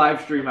in the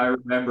live stream, I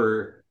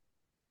remember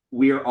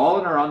we are all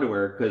in our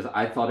underwear because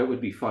I thought it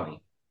would be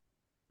funny.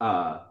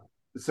 So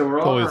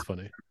we're all always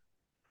funny.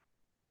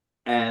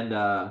 And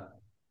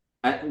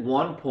at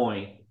one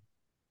point,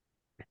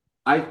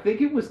 I think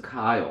it was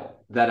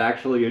Kyle that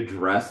actually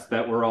addressed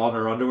that we're all in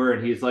our underwear,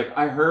 and he's like,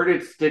 "I heard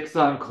it sticks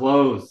on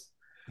clothes."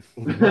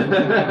 Oh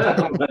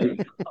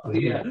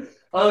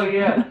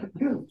yeah.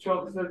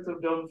 Trump said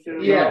some dumb shit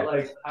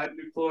about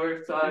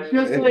hydrochloride.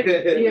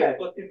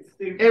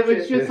 It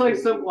was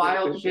just some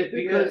wild shit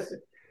because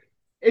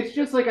it's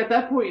just at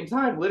that point in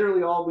time,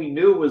 literally all we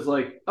knew was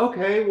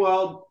okay,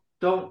 well,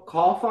 don't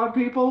cough on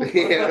people.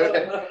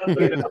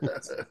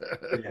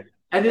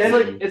 And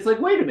it's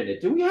wait a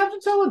minute, do we have to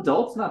tell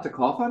adults not to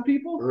cough on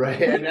people?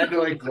 Right, and have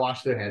to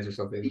wash their hands or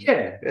something.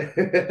 Yeah.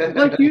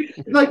 How many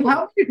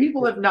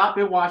people have not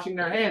been washing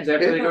their hands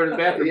after they go to the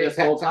bathroom this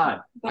whole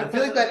time? I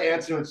feel like that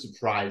answer would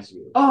surprise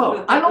you.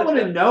 Oh, I don't want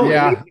to know.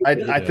 Yeah,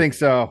 I think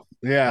so.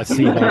 Yeah. I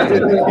see. Yeah.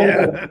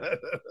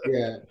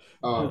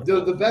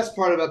 The best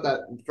part about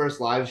that first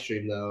live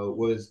stream though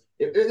was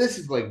this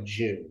is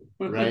June,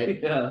 right?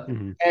 Yeah.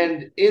 Mm-hmm.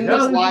 And in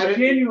this live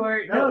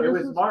January. No, it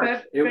was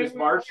March. It was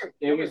March.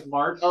 It was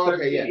March. Oh,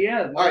 okay, yeah.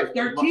 Yeah. All right.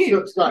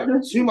 13. Sorry.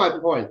 To my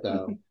point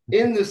though,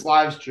 in this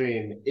live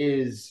stream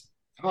is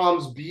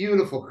Tom's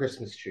beautiful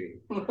Christmas tree.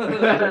 In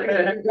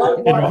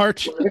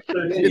March? Yeah,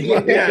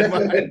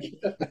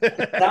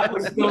 That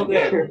was still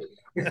there.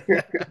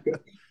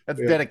 That's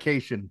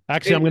dedication.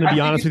 Actually, I'm going to be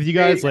honest with you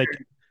guys.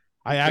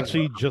 I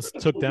actually just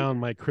took down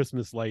my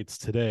Christmas lights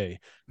today.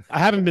 I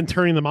haven't been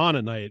turning them on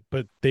at night,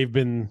 but they've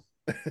been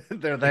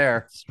they're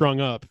there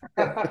strung up.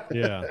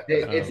 Yeah.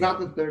 It's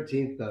not the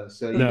 13th though,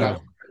 so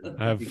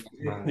I have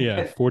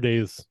 4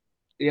 days.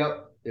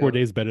 Yep. 4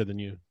 days better than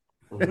you.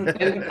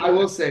 And I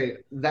will say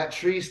that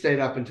tree stayed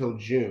up until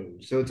June,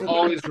 so it's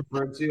always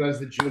referred to as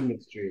the June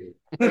tree.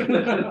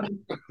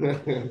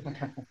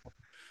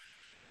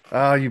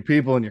 Oh, you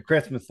people and your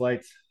Christmas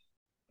lights.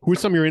 Who are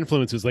some of your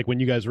influences, when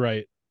you guys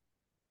write?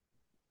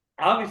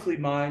 Obviously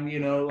mine,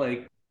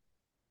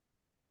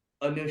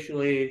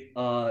 initially,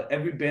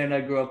 every band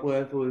I grew up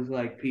with was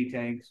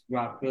P-Tanks,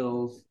 Rock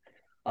Pills,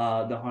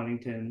 the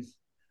Huntingtons,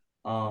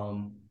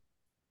 and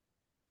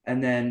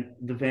then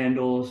the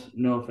Vandals,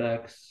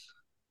 NoFX.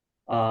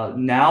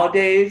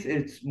 Nowadays,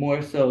 it's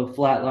more so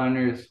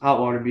Flatliners, Hot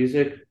Water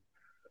Music,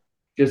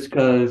 just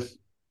because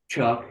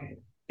Chuck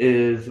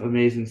is an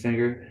amazing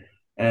singer,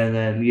 and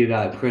then you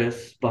got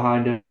Chris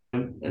behind him,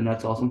 and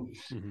that's awesome.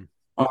 Mhm.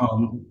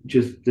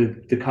 Just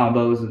the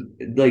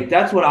combos, like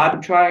that's what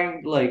I'm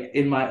trying, like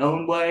in my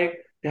own way,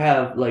 to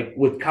have. Like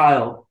with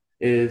Kyle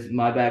is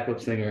my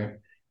backup singer,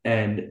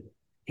 and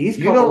he's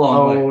You come a don't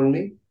long way. own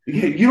me.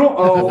 You don't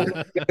own,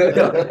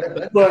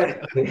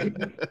 but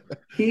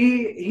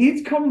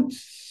he's come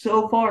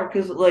so far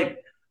because like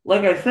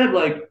I said,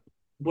 like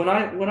when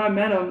I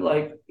met him,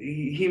 like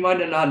he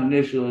might have not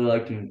initially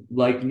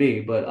liked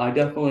me, but I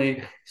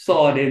definitely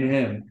saw it in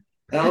him.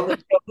 And I was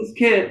like, "Yo, this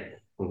kid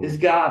has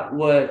got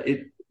what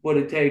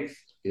it takes,"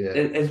 Yeah.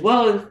 as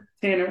well as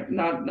Tanner.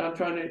 Not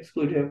trying to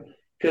exclude him,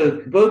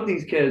 because both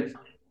these kids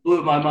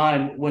blew my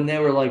mind when they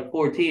were like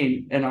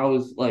 14 and I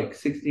was like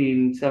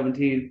 16,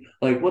 17.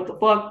 Like, what the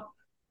fuck?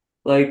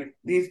 Like,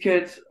 these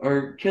kids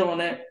are killing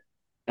it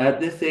at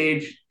this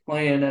age,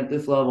 playing at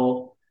this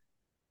level.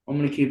 I'm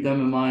gonna keep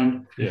them in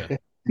mind. Yeah.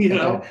 You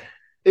know?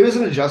 It was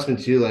an adjustment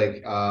too.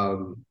 Like I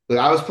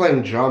was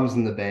playing drums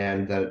in the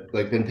band that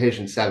like in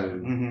Patient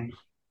 7.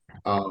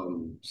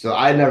 So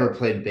I never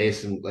played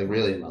bass in like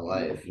really in my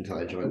life until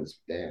I joined this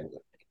band.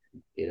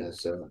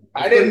 So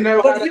I didn't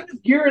know. But he was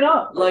gearing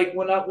up. Like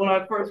when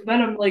I first met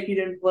him, like he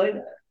didn't play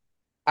that.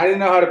 I didn't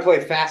know how to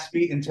play fast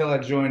beat until I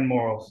joined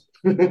Morals.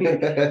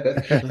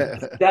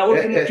 That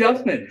was an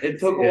adjustment. It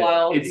took a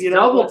while. It's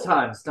double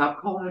time. Stop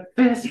calling it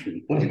fast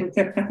beat.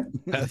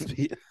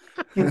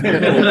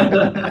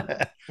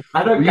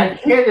 I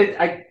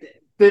can't.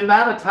 The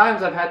amount of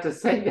times I've had to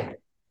say that.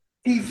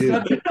 He's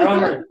such a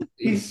drummer.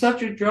 He's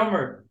such a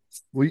drummer.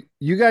 Well,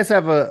 you guys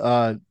have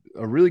a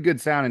really good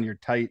sound and you're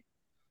tight.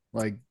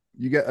 Like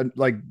you get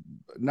like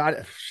not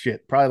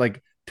shit, probably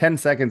like 10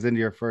 seconds into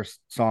your first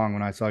song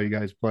when I saw you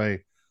guys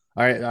play.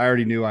 I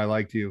already knew I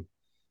liked you.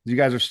 You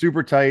guys are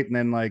super tight, and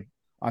then like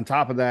on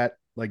top of that,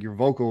 like your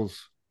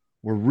vocals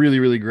were really,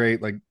 really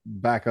great, like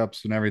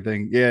backups and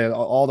everything. Yeah,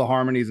 all the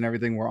harmonies and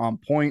everything were on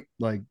point.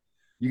 Like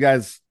you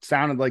guys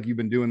sounded like you've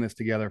been doing this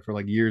together for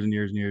like years and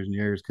years and years and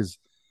years. Because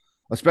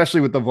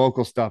especially with the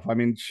vocal stuff, I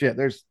mean, shit,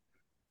 there's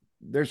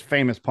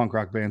famous punk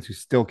rock bands who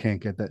still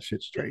can't get that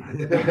shit straight.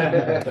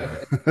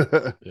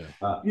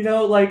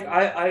 Like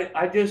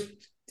I just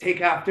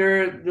take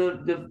after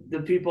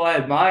the people I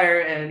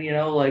admire, and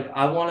like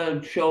I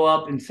want to show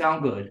up and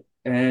sound good,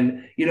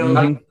 and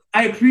like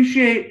I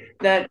appreciate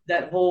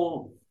that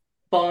whole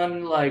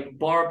fun, like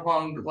bar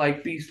punk,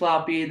 like be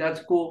sloppy.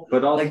 That's cool,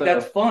 But also, like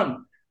that's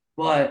fun.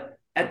 But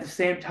at the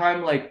same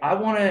time, like I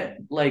want to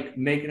like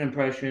make an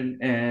impression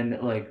and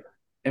like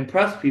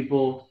impress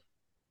people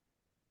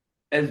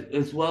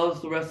as well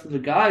as the rest of the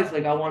guys.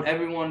 Like I want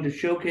everyone to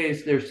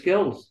showcase their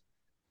skills.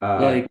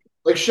 like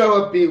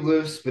show up, be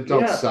loose, but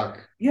don't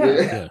suck.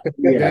 Yeah.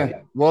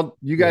 Well,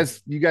 you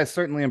guys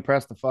certainly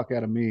impressed the fuck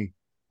out of me.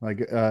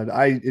 Like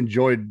I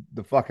enjoyed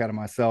the fuck out of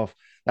myself.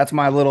 That's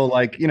my little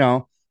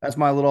that's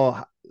my little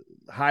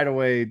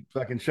hideaway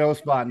fucking show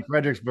spot in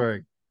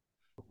Fredericksburg.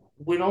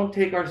 We don't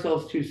take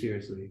ourselves too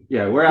seriously.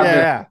 Yeah, we're out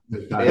there.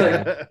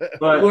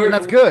 But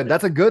that's good.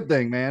 That's a good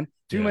thing, man.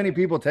 Too many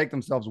people take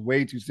themselves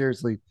way too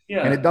seriously,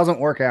 and it doesn't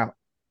work out.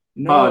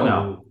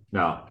 No.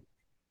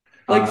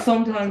 Like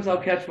sometimes I'll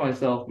catch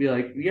myself be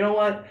like, you know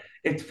what?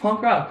 It's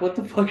punk rock. What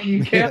the fuck are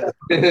you caring?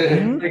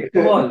 Like,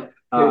 come on.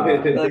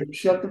 Like,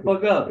 shut the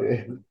fuck up.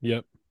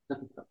 Yep.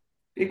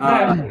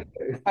 Exactly.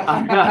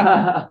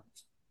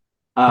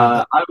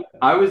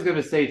 I was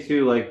gonna say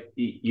too, like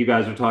you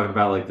guys were talking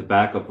about like the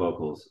backup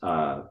vocals,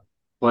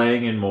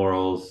 playing in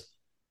Morals,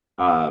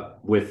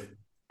 with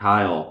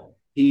Kyle.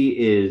 He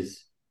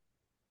is,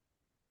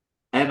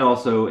 and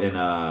also in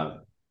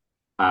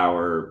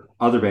our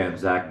other band,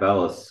 Zach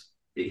Bellis.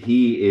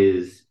 He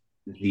is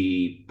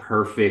the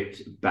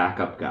perfect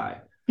backup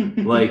guy.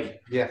 Like,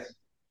 Yes.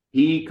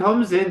 he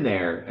comes in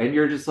there and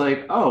you're just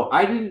like, oh,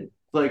 I didn't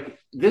like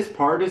this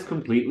part is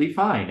completely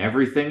fine.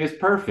 Everything is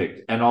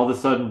perfect. And all of a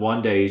sudden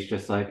one day he's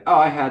just like, oh,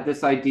 I had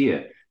this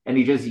idea. And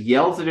he just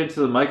yells it into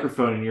the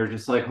microphone and you're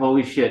just like,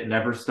 holy shit,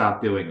 never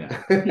stop doing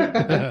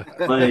that.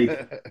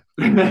 Like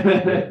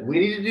we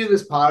need to do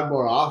this pod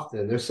more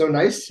often. They're so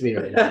nice to me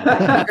right now.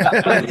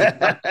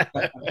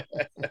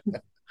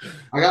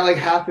 I got like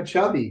half a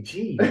chubby.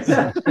 Jeez.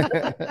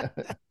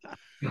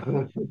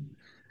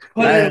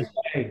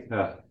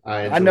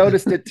 I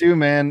noticed it too,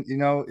 man.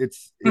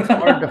 It's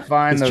hard to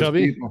find those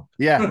chubby? people.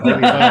 Yeah.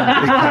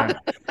 I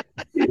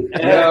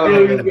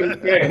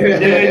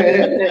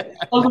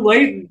was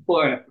waiting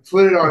for it.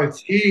 Put it on a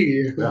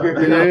T.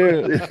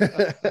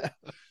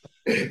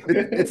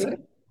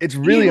 It's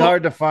really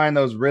hard to find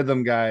those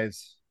rhythm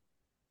guys,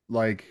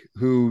 like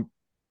who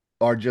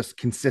are just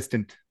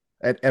consistent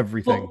at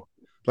everything.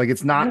 Like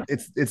it's not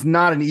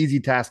an easy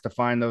task to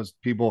find those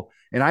people.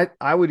 And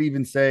I would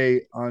even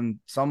say on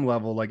some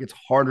level, like it's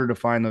harder to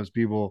find those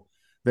people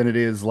than it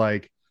is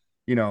like,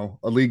 a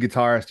lead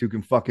guitarist who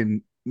can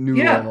fucking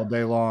noodle all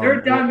day long. They're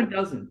a dime a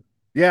dozen.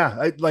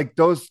 Yeah. Like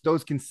those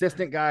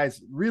consistent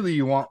guys, really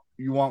you want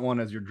one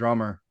as your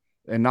drummer,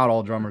 and not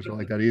all drummers are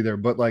like that either.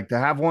 But like to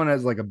have one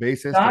as like a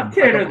bassist. Not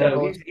Tanner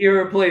though. He's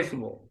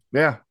irreplaceable.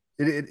 Yeah,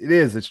 it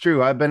is. It's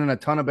true. I've been in a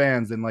ton of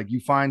bands, and like you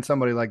find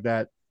somebody like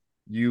that,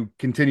 you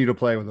continue to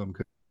play with them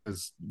because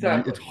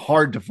Exactly. it's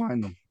hard to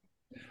find them.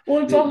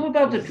 Well, it's also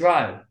about the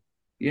drive.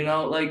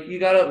 Like you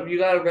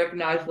gotta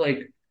recognize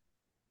like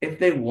if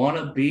they want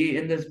to be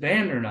in this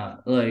band or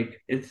not.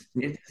 Like it's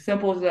as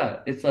simple as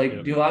that. It's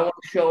like, do I want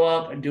to show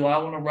up and do I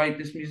want to write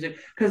this music?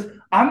 Because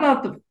I'm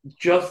not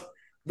just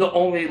the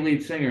only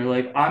lead singer.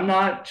 Like I'm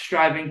not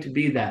striving to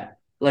be that.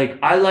 Like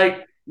I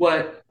like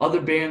what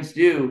other bands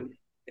do,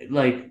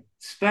 like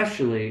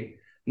especially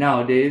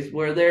nowadays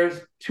where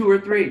there's two or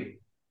three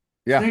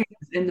singers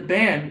in the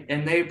band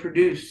and they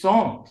produce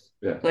songs.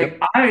 Yeah. Like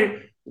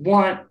I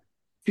want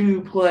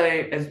to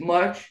play as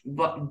much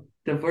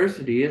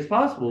diversity as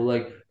possible.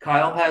 Like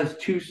Kyle has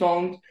 2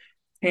 songs,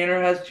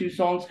 Tanner has 2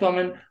 songs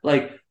coming.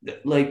 Like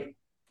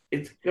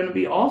it's gonna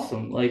be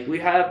awesome. Like we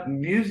have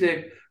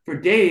music for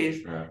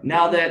days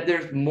now that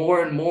there's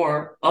more and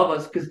more of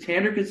us because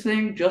Tanner could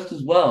sing just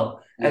as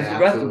well as the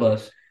rest of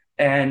us.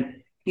 And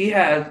he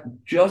has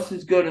just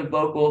as good of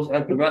vocals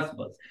as the rest of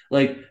us.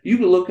 Like you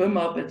could look him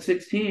up at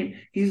 16.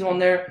 He's on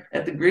there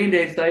at the Green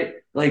Day site,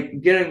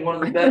 like getting one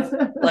of the best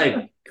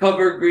like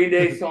cover Green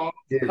Day song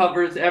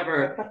covers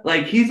ever.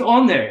 Like he's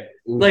on there.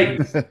 Like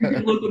you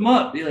can look him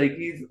up. Like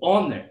he's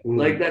on there.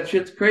 Like that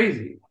shit's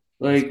crazy.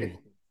 Like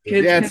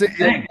kids can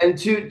sing. And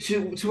to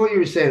what you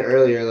were saying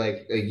earlier,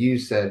 like you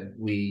said,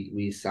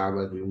 we sound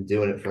like we've been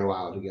doing it for a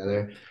while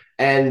together,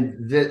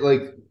 and that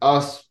like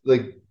us,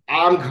 like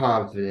I'm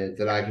confident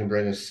that I can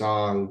bring a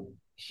song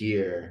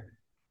here,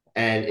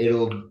 and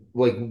it'll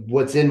like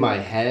what's in my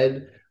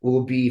head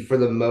will be for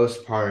the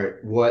most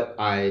part what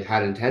I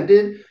had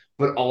intended,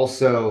 but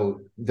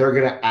also they're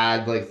gonna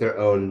add like their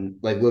own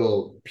like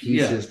little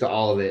pieces to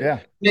all of it,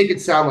 make it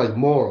sound like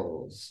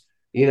Morals.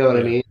 You know what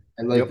I mean?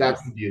 And like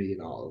that's the beauty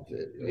in all of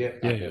it. Like,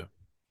 Yeah.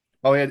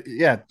 Oh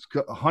yeah, it's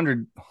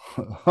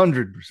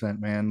 100%,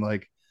 man.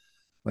 Like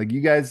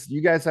you guys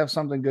have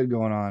something good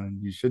going on,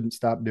 and you shouldn't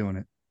stop doing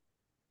it.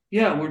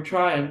 Yeah, we're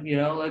trying,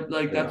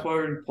 like that's why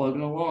we're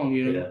plugging along,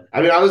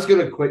 I mean, I was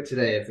gonna quit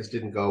today if this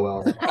didn't go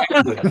well.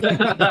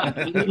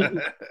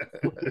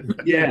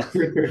 Yeah.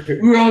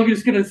 We were all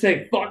just gonna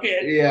say, fuck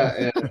it.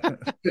 Yeah.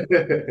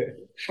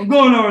 I'm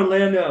going to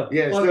Orlando.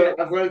 Yeah, Fuck so it.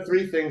 I've learned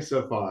 3 things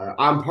so far.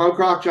 I'm punk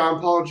rock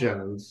John Paul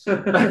Jones. All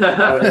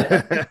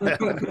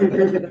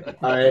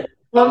right.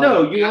 Well,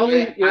 no, you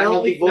only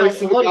the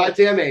voice of a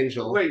goddamn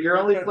angel. Wait, you're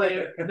only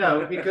playing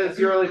because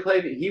you're only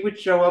playing. He would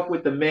show up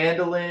with the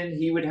mandolin.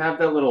 He would have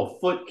that little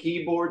foot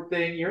keyboard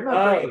thing. You're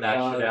not bringing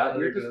that shit out.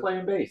 You're just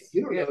playing bass.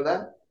 You don't know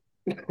that.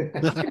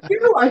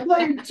 I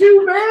played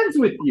 2 bands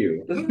with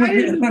you. I'm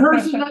the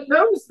person that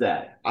knows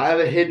that. I have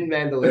a hidden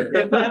mandolin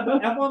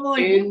I'm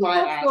like, in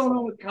my what's going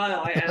on with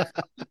Kyle? I asked.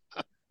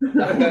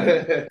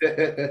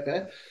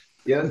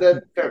 Yeah, that's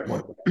fair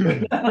point. All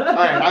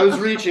right, I was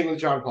reaching with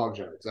John Paul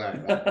Jones. All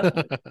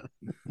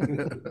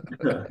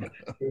right.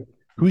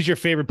 Who's your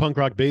favorite punk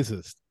rock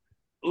bassist?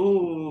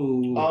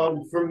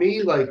 Ooh. For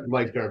me, like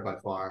Mike Dirnt by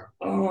far.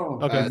 Oh,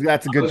 okay,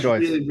 that's a good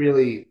choice.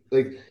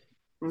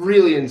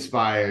 Really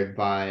inspired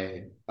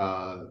by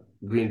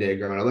Green Day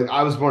growing up. Like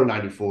I was born in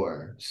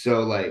 '94,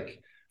 so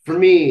like for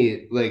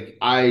me, like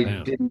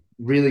I didn't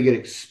really get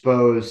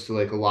exposed to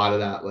like a lot of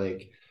that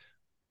like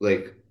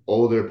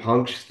older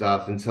punk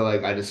stuff until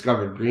like I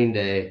discovered Green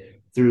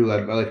Day through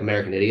like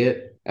American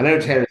Idiot. And I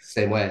know Tanner's the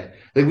same way.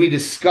 Like we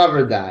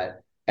discovered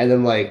that and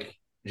then like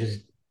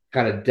just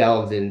kind of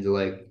delved into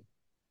like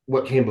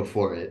what came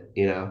before it,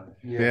 Yeah.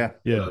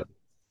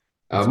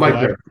 Mike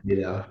Dirnt,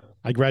 you know.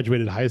 I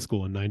graduated high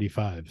school in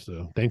 '95,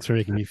 so thanks for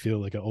making me feel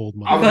like an old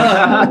man.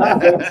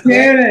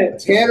 Damn it.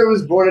 Tanner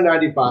was born in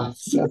 '95.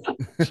 So.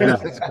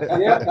 Yeah.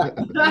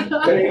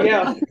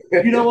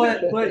 You know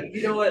what?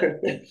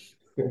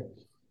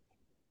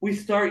 We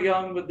start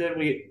young, but then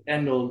we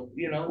end old.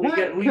 We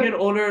get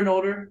older and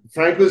older.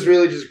 Frank was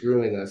really just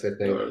grooming us, I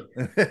think.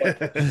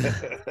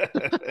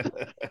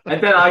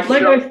 And then I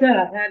showed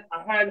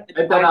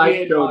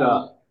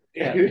up.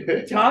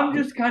 Yeah. Tom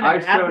just kind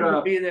of happened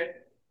to be there.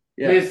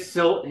 Yeah. His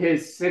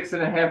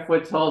 6.5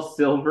 foot tall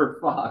silver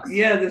fox.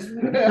 Yeah,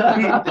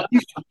 he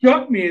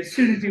struck me as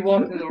soon as he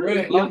walked in the room.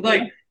 I was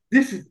like,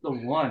 this is the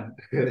one.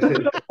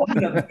 I'm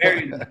gonna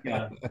marry this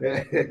guy.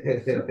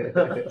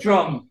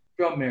 Drum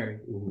Mary.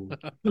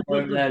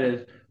 Whatever that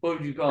is. What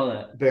would you call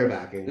that?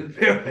 Barebacking.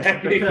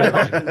 Barebacking.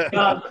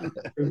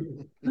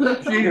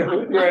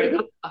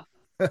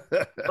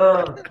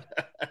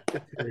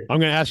 I'm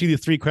going to ask you the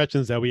 3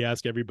 questions that we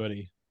ask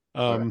everybody.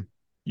 We'll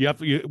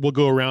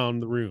go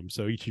around the room,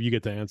 so each of you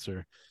get to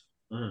answer.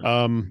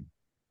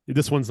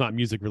 This one's not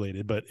music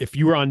related, but if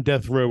you were on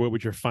death row, what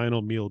would your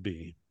final meal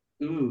be?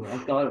 Ooh, I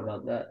thought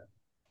about that.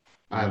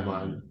 I have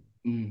one.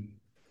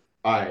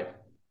 All right.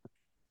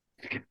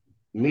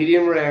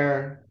 Medium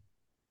rare,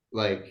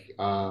 like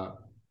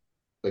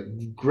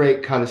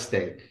great cut of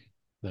steak.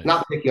 Nice.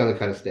 Not picky on the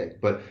cut of steak,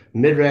 but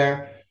mid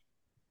rare,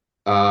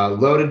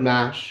 loaded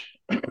mash,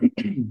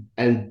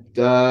 and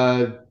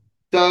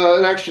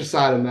an extra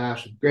side of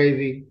mash with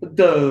gravy.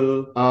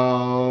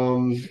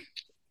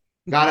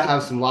 Gotta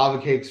have some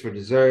lava cakes for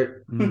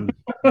dessert.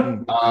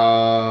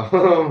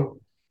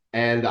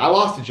 And I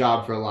lost a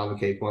job for a lava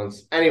cake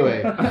once.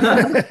 Anyway,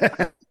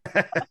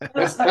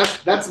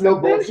 that's no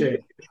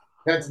bullshit.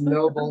 That's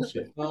no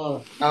bullshit.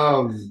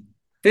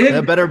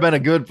 That better have been a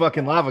good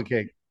fucking lava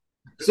cake.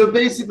 So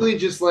basically,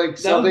 just like That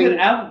was something. at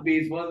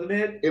Applebee's, wasn't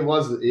it? It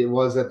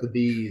was at the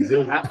Bees. It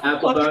was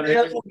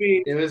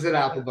Applebee's. It was at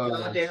Applebone.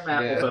 Goddamn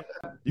Yeah. Applebone.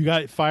 You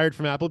got fired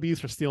from Applebee's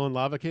for stealing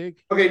lava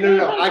cake? Okay,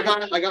 no. I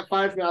got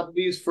fired from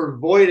Applebee's for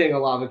voiding a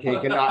lava cake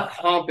and not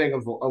comping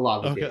a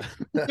lava Okay. cake.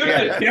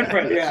 There's a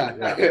difference.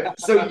 Yeah.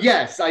 So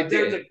yes, I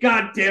There's did. a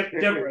goddamn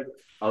difference.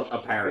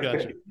 Apparently.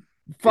 Gotcha.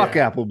 Fuck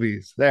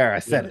Applebee's. There, I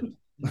said it.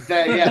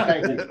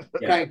 Thank you.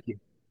 Thank you.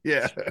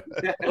 Yeah.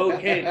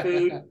 Okay,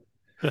 food.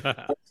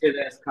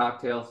 Shit-ass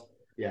cocktails.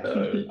 Yeah.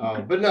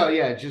 But no,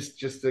 yeah,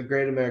 just a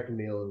great American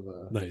meal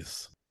of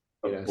Nice.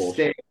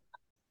 steak.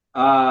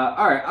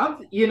 All right.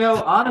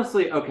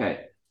 Honestly,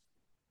 okay.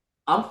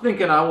 I'm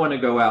thinking I want to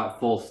go out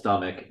full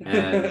stomach,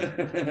 and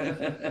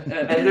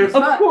there's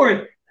of not-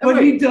 course, but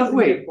Wait, he doesn't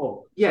wait. get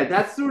full. yeah,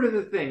 that's sort of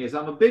the thing. Is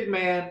I'm a big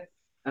man,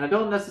 and I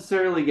don't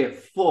necessarily get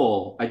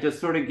full. I just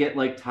sort of get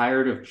like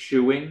tired of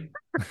chewing,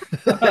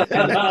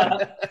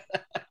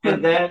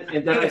 and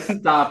then I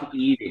stop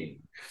eating.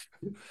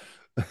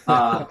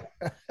 But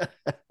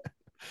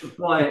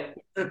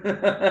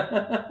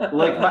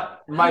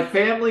like my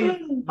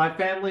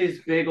family's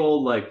big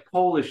old like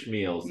Polish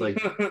meals. Like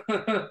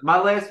my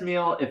last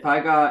meal, if I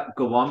got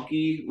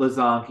gołąbki,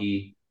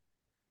 lazanki,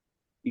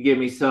 you give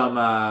me some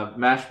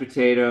mashed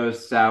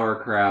potatoes,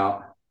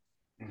 sauerkraut.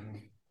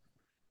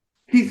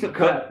 He's a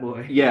cut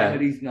boy. Yeah.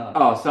 But he's not.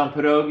 Oh, some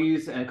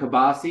pierogies and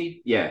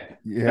kibasi. Yeah.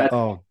 Yeah.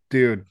 Oh,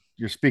 dude,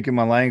 you're speaking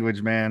my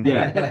language, man.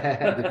 Yeah.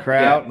 The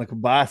kraut and the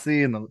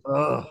kibasi and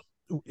the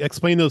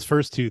Explain those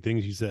first two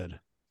things you said.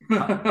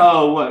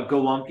 Oh, what?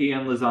 Gołąbki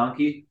and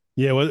lazanki?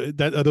 Yeah, are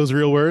those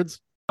real words?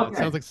 It Okay.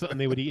 sounds like something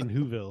they would eat in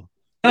Whoville.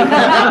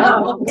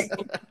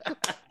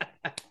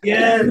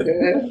 Yes.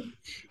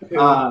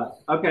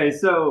 Okay,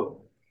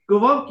 so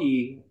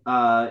gołąbki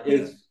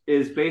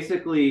is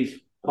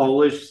basically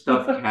Polish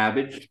stuffed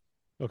cabbage.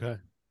 Okay.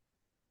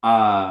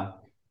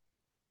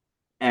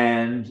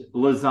 And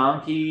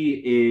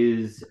lazanki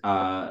is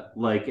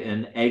like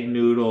an egg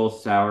noodle,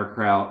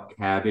 sauerkraut,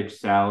 cabbage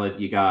salad.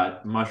 You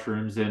got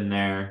mushrooms in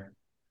there.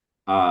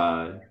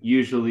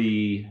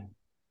 Usually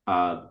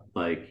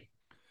like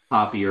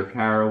poppy or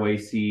caraway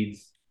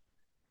seeds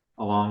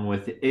along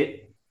with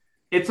it.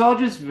 It's all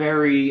just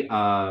very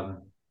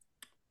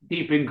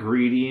deep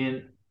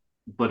ingredient,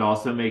 but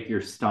also make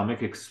your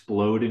stomach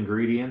explode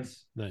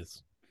ingredients.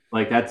 Nice.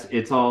 Like that's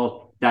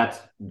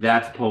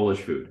Polish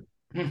food.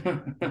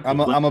 I'm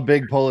a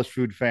big Polish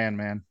food fan,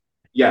 man.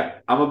 Yeah,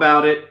 I'm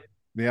about it.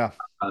 Yeah.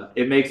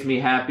 It makes me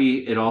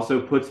happy. It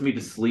also puts me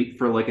to sleep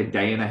for like a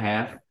day and a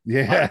half.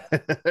 Yeah.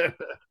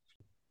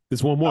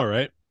 There's one more,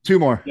 right? Two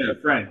more. Yeah,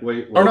 Frank,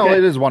 wait. Or no, Okay.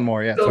 it is one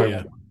more. Yeah. So- Sorry.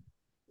 Yeah.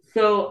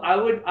 So I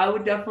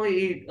would definitely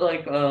eat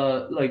like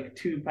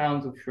 2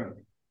 pounds of shrimp.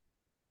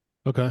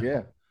 Okay.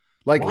 Yeah.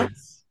 Like What?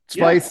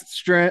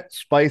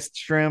 spiced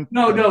shrimp.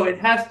 No, it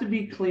has to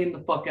be cleaned the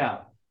fuck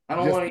out. I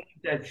don't Just- want to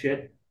eat that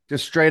shit.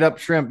 Just straight up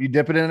shrimp. You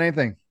dip it in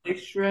anything. Like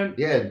shrimp.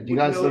 Yeah, you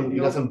got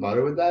some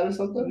butter with that or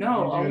something?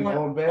 No, I You doing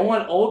Old Bay?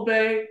 want Old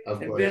Bay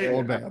Of and course. vinegar.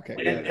 Old Bay. Okay.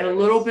 and a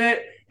little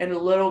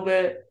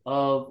bit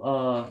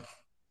of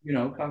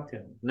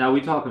cocktail. Now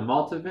we talking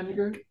Malta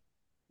vinegar?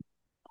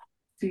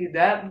 See,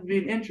 that would be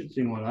an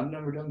interesting one. I've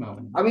never done that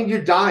one. I mean,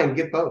 you're dying.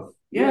 Get both.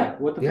 Yeah,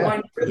 What the Yeah.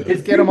 fuck?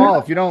 Just get them all.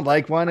 If you don't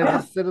like one, it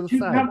just sit to the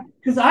side.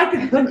 Because I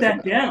could put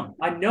that down.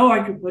 I know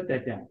I could put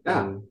that down.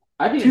 Yeah.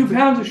 I've 2 eaten,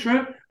 pounds of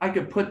shrimp, I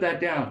could put that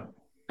down.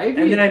 I've And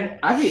eaten, then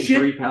I I've eaten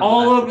 3 shit pounds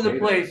all of over the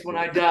potatoes. place when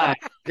I die.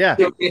 Yeah.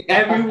 So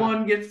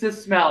everyone gets to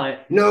smell it.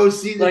 No,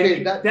 see, Like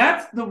okay,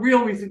 that's the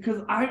real reason.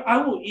 Because I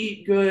will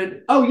eat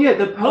good Oh yeah,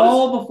 the post.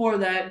 all before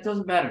that. It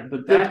doesn't matter.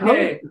 But The that po-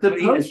 day, the I'm gonna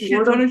eat a post-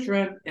 shit ton of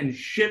shrimp and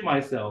shit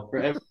myself for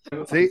every.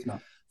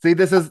 See,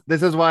 this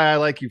is why I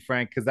like you,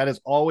 Frank, because that is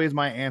always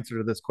my answer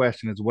to this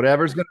question: is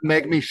whatever's going to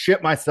make me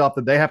shit myself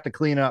that they have to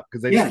clean up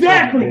because they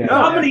Exactly. Yeah.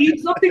 I'm gonna eat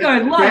something I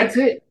like, That's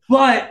it.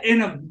 but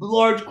in a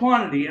large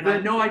quantity, and I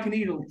know I can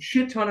eat a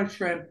shit ton of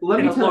shrimp Let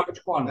in me a tell-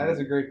 large quantity. That is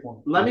a great point.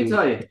 Let me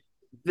tell you.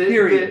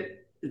 Period.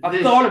 I've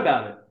this- thought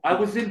about it. I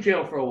was in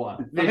jail for a while.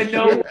 I This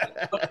know. shit-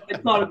 I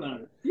thought about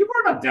it. You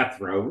weren't on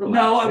death row. Relax.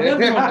 No, I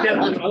wasn't on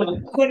death row,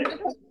 but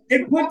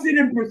it puts it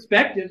in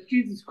perspective.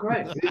 Jesus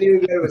Christ. didn't even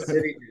go to a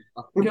city.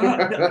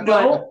 God,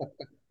 no.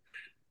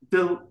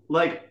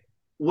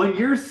 When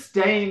you're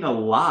staying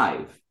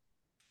alive,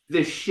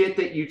 the shit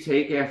that you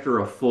take after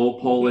a full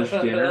Polish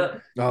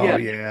dinner Oh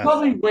yeah.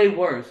 Probably way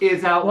worse.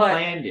 is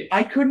outlandish.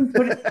 I couldn't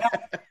put it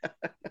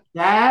down.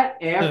 That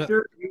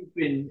after you've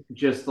been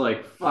just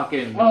like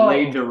fucking Oh.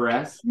 laid to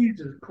rest.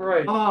 Jesus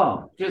Christ.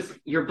 Oh, just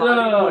your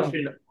body Oh.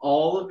 pushing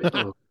all of it.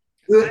 Oh.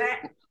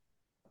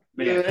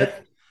 Man.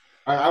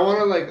 All right, I want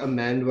to like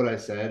amend what I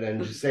said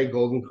and just say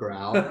Golden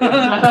Corral.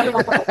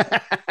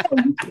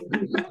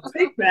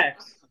 Take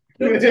backs.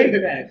 take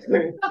that.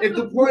 If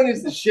the point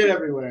is to shit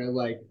everywhere,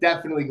 like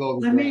definitely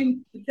Golden I Corral.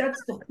 mean,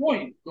 that's the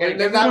point. Like And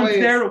then that everyone's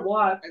way there it's- to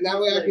watch. And that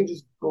way I Like, can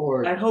just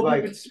gore. I hope like,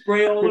 it would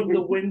spray all over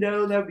the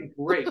window. That'd be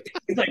great.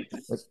 It's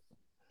like,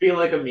 Be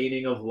like a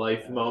meaning of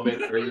life moment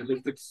where you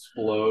just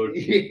explode.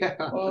 Yeah.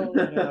 oh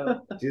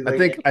no. Dude,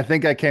 I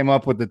think I came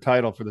up with the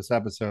title for this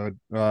episode.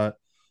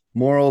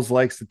 Morals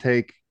likes to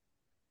take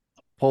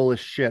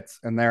Polish shits,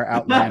 and they're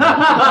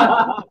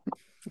outlandish.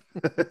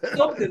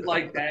 Something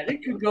like that.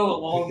 It could go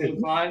along those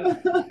lines.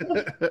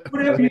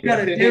 Whatever you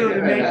gotta do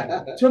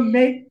to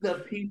make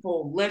the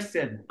people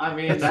listen. I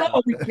mean, That's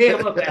all we care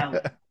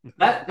about.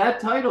 that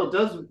title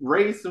does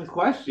raise some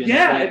questions.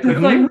 Yeah, it's just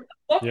like,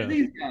 fuck Yeah.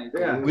 these guys.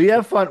 Yeah. We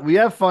have fun. We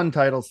have fun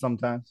titles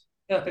sometimes.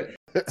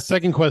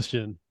 Second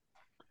question.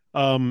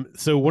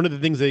 So one of the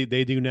things they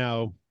do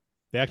now,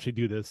 they actually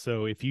do this.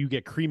 So if you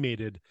get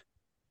cremated,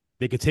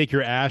 they could take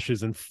your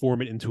ashes and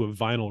form it into a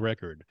vinyl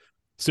record.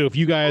 So if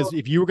you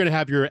were going to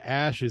have your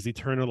ashes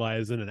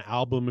eternalized in an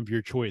album of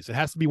your choice, it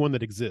has to be one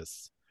that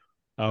exists.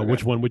 Okay.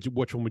 Which one would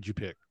you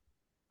pick?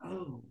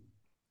 Oh,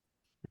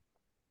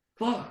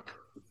 fuck.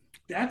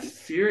 That's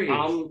serious.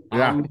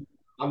 Yeah.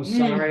 I'm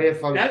sorry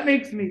if I'm. That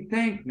makes me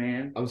think,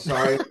 man. I'm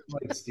sorry if I'm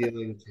like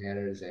stealing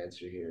Tanner's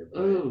answer here. But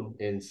Ooh.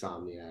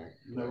 Insomniac.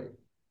 Like,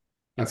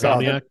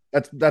 Insomniac?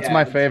 That's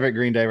my favorite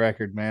Green Day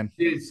record, man.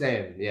 dude,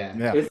 same. Yeah.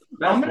 Yeah. It's the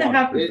best I'm gonna one.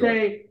 have to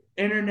say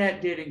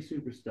internet dating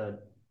super stud.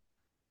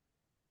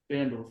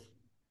 Vandals.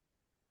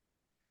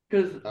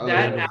 Because Oh,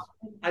 that yeah.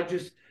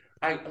 album,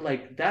 I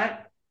like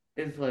that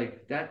is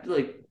like that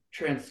like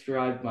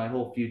transcribed my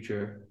whole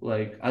future.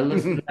 Like I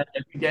listen to that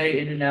every day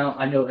in and out.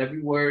 I know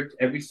every word,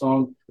 every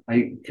song.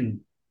 I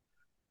can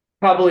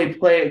probably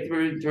play it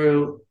through and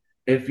through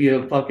if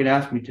you fucking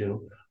ask me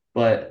to.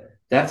 But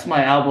that's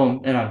my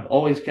album, and I've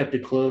always kept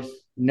it close.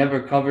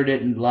 Never covered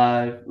it in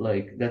live.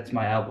 Like that's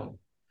my album.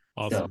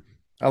 Awesome.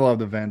 I love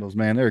the Vandals,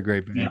 man. They're a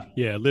great band.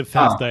 Yeah, Live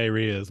Fast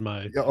Diarrhea is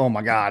my. Oh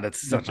my god,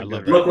 it's such a I good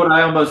love record. Look what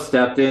I almost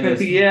stepped in.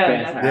 Is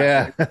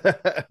Yeah. fantastic.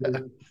 Yeah.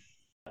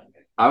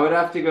 I would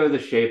have to go The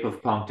Shape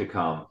of Punk to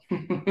Come.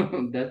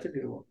 That's a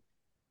good one.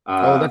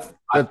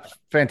 That's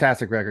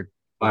fantastic record.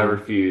 I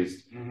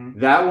refused.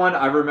 That one,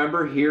 I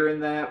remember hearing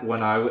that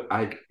when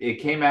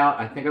it came out.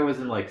 I think I was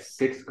in like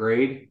 6th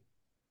grade,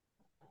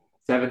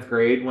 7th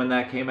grade when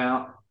that came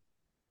out.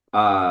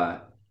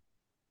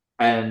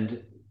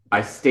 And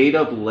I stayed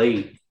up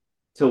late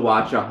to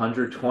watch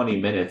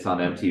 120 Minutes on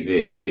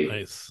MTV.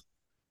 Nice.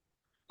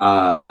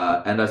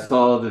 And I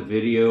saw the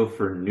video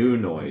for New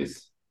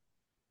Noise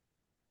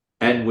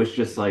and was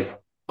just like,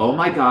 oh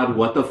my God,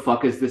 what the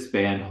fuck is this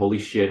band? Holy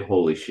shit,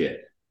 holy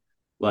shit.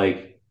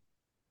 Like,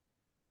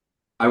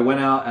 I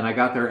went out and I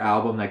got their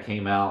album that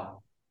came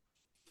out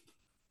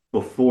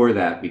before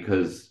that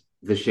because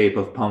The Shape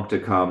of Punk to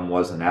Come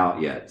wasn't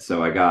out yet.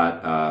 So I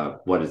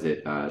got,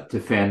 To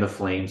Fan the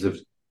Flames of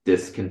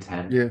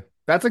Discontent. Yeah,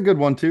 that's a good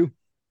one too.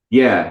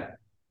 Yeah.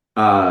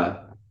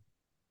 But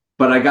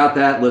I got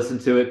that, listened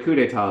to it. Coup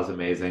d'etat is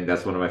amazing.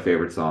 That's one of my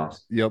favorite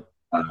songs. Yep.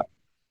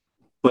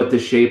 But The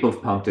Shape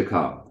of Punk to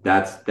Come,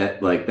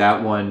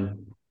 that one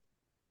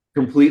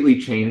completely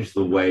changed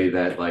the way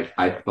that like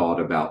I thought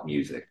about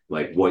music,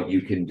 like what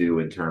you can do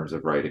in terms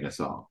of writing a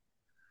song.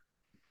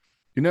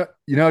 You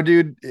know,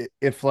 dude,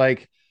 if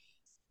like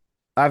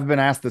I've been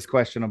asked this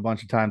question a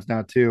bunch of times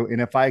now too,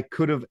 and if I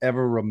could have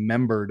ever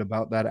remembered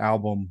about that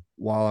album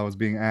while I was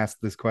being asked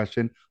this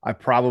question, I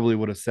probably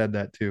would have said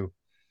that too.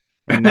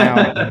 And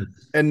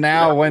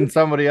now when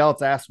somebody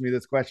else asks me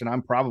this question,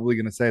 I'm probably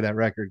going to say that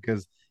record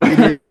because it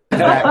is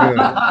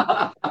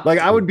that good. Like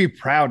I would be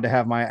proud to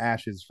have my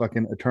ashes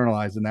fucking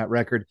eternalized in that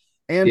record.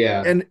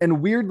 And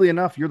and weirdly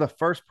enough, you're the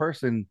first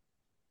person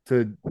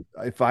to,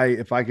 if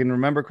I can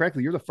remember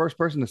correctly, you're the first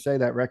person to say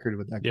that record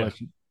with that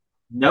question.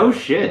 No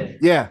shit.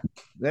 Yeah.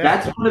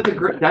 That's one of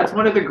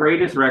the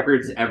greatest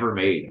records ever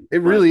made.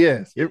 It really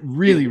is. It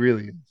really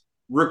is.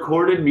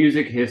 Recorded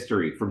music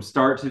history from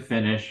start to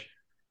finish.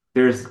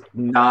 There's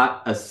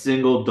not a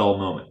single dull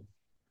moment.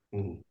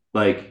 Mm-hmm.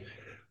 Like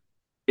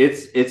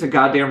it's a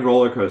goddamn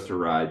roller coaster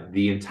ride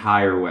the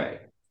entire way.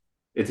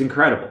 It's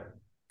incredible.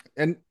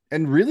 And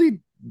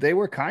really they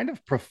were kind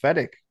of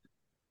prophetic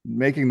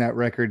making that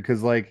record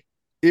because like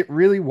it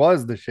really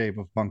was the shape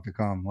of punk to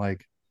come.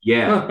 Like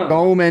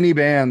so many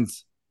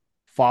bands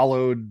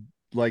followed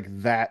like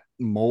that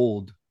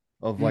mold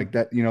of like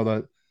that, you know,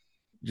 the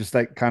just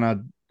that kind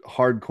of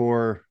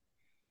hardcore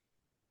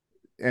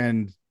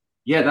and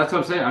yeah, that's what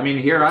I'm saying. I mean,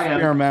 here I am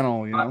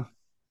experimental, you know.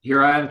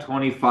 Here I am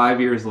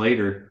 25 years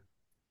later,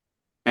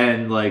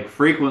 and like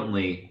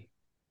frequently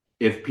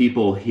if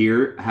people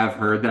have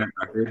heard that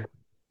record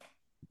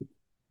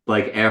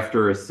like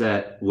after a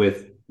set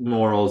with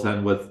Morals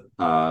and with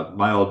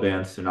my old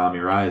band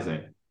Tsunami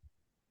Rising,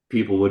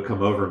 people would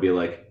come over and be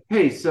like,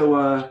 hey,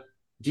 so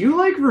do you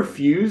like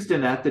Refused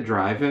and At the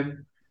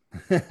Drive-In?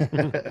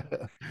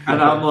 And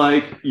I'm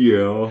like,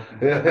 yeah.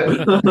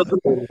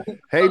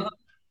 Hey,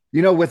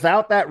 you know,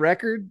 without that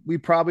record, we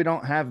probably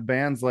don't have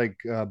bands like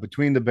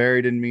Between the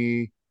Buried and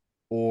Me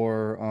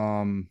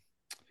or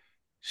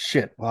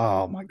Shit.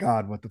 Oh my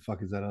God. What the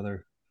fuck is that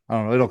other? I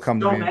don't know. It'll come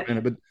to So me in a many.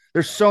 minute. But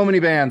there's so many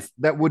bands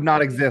that would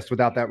not exist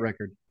without that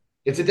record.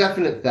 It's a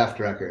definite theft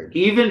record.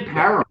 Even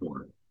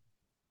Paramore.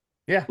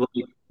 Yeah.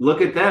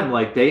 Look at them.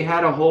 Like they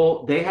had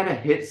a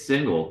hit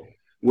single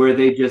where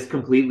they just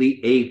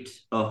completely aped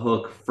a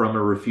hook from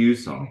a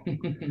Refuse song.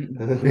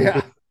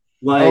 Yeah.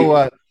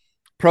 Like,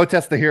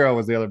 Protest the Hero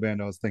was the other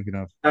band I was thinking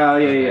of. oh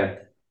yeah.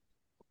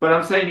 But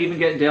I'm saying even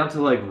getting down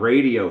to like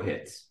radio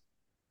hits.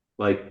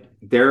 Like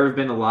there have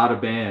been a lot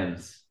of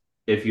bands,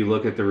 if you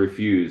look at the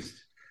Refused,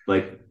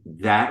 like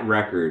that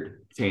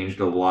record changed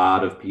a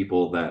lot of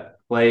people that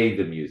play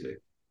the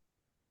music.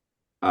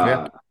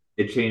 Yeah.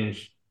 It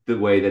changed the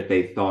way that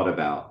they thought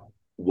about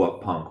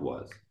what punk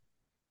was.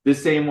 The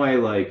same way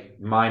like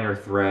Minor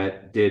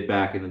Threat did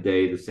back in the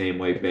day, the same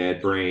way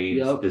Bad Brains,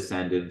 Yep.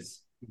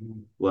 Descendants.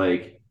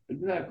 Like,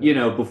 Exactly. you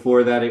know,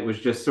 before that it was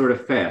just sort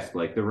of fast.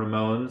 Like the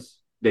Ramones,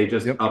 they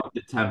just Yep. upped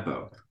the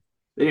tempo.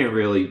 They didn't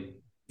really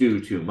do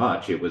too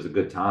much. It was a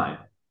good time.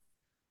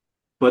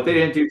 But they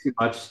didn't do too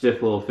much.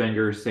 Stiff Little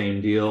Fingers,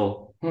 same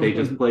deal. They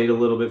just played a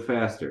little bit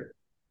faster.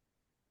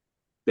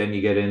 Then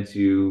you get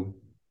into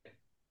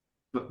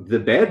the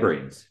Bad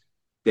Brains.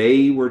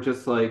 They were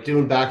just like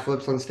Doing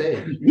backflips on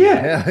stage.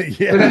 yeah.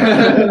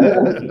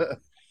 Yeah.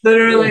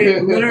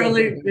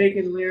 literally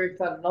making lyrics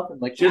out of nothing.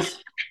 Like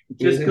just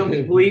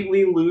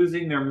completely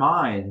losing their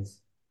minds.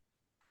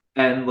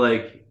 And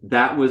like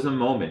that was a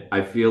moment.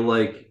 I feel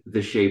like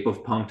the shape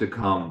of punk to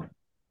come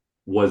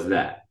was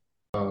that.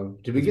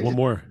 Did we get one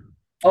more?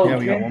 oh, Yeah,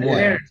 we got one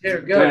more.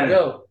 Tanner,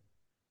 go.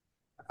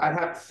 I'd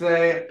have to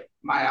say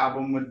my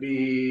album would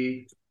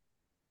be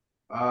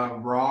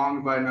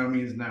Wrong by No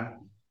Means No.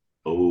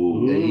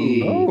 Oh,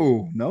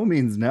 Oh, no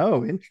means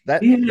no.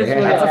 That's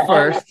That's a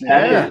first.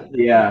 Yeah.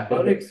 yeah.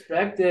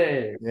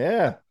 Unexpected.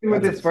 Yeah.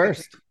 With That's a this-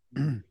 first.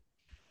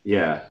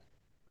 Yeah.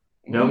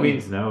 No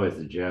means no is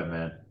a gem,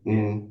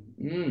 man.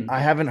 Mm. I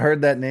haven't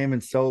heard that name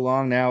in so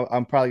long now.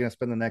 I'm probably gonna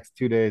spend the next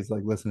 2 days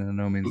like listening to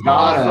No Means No.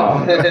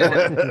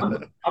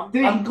 Gotta.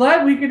 I'm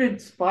glad we could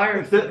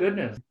inspire some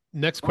goodness.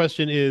 Next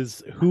question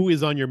is, who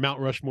is on your Mount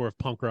Rushmore of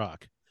punk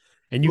rock?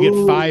 And you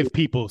get 5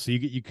 people, so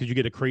you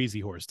get a crazy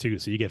horse too,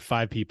 so you get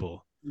 5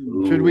 people.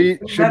 Should we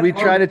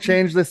try to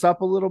change this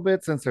up a little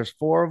bit since there's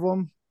 4 of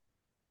them?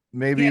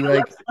 Maybe Yeah,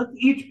 like let's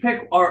each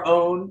pick our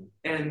own,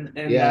 and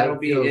that'll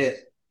be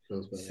it.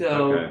 Feels better.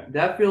 So Okay.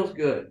 that feels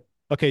good.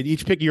 Okay,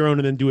 each pick your own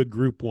and then do a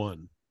group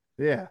one.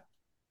 yeah.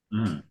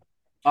 Mm.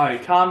 All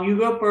right, Tom, you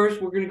go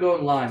first. We're gonna go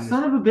in line.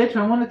 Son of a bitch,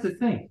 I wanted to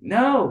think.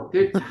 No,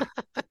 Dude.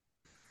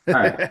 All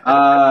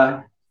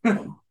right.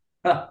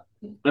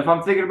 If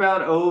I'm thinking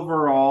about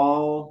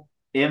overall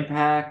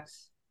impact,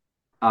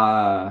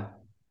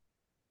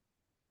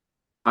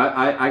 I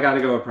got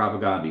to go with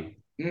Propaganda.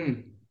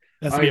 Mm.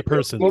 That's to be a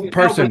person. Well,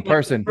 person.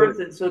 Person.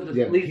 So the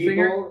Yeah, lead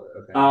singer. people.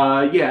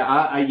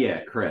 Okay.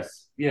 Yeah,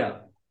 Chris. Yeah,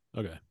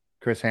 Okay.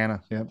 Chris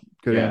Hanna. Yep.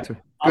 Good Yeah.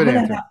 answer. I'm Good gonna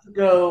answer. have to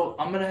go.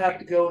 I'm gonna have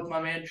to go with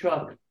my man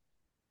Chuck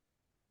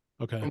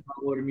Okay. from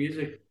Hot Water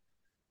Music.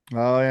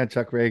 Oh yeah,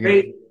 Chuck Reagan.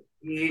 Great.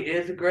 He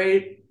is a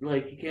great.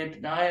 Like you can't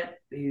deny it.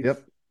 He's been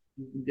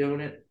doing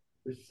it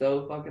for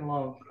so fucking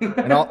long.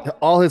 And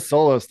all his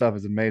solo stuff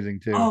is amazing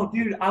too. Oh,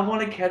 dude, I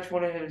want to catch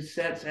one of his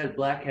sets at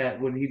Black Hat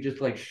when he just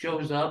like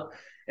shows up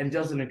and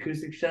does an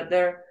acoustic set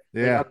there.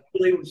 Yeah. Like, I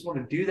really just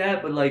want to do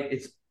that, but like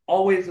it's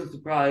always a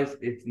surprise.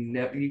 It's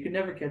never you can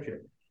never catch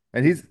it.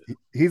 And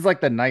he's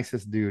like the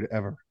nicest dude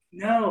ever.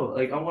 No,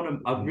 like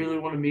I really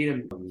want to meet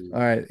him. All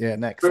right, yeah,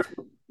 next.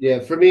 Yeah,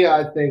 for me,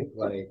 I think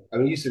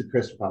you said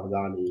Chris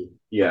Propaganda.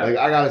 Yeah. Like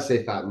I gotta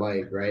say Fat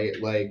Mike, right?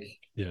 Like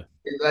Yeah.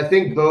 I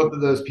think both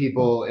of those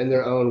people in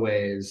their own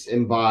ways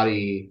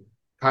embody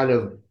kind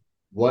of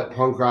what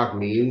punk rock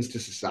means to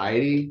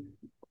society.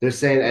 They're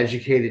saying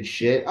educated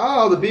shit.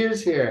 Oh, the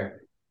beer's here.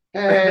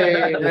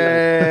 Hey.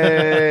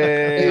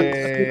 Hey.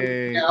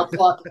 Yeah,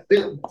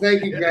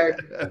 thank you, Greg.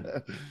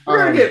 We're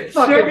gonna get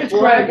fucking Service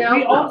Greg. flag out.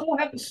 We also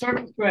have the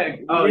Service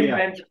Greg. Oh, We yeah.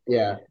 mentioned-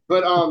 Yeah,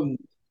 but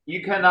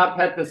You cannot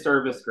pet the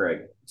service,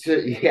 Greg.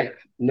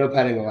 no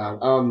petting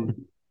allowed.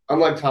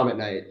 Unlike Tom at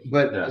night,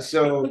 but Yeah.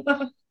 so You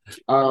can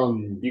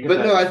but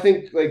pet no, him. I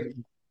think like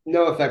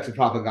no effects of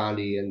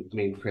Propaganda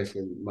and Chris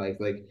and Mike,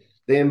 like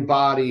they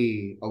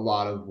embody a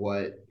lot of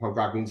what punk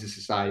rock means to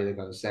society, like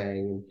I was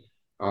saying.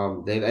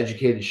 They've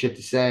educated shit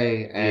to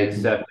say The and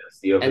acceptance,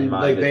 the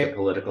open-minded, like, they- the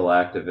political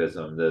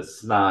activism, the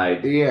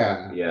snide.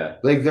 yeah, Yeah.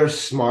 like they're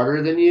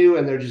smarter than you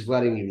and they're just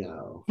letting you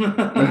know.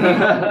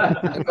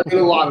 In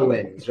a lot of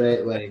ways,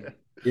 right? Like,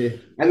 yeah.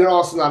 And they're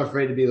also not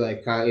afraid to be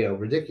like kind of,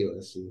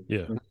 ridiculous and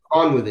Yeah.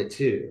 on with it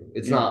too.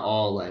 It's Yeah. not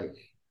all like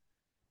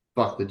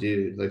fuck the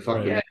dude, like fuck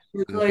Right. the Yeah,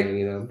 dude it's like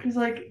thing, because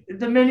like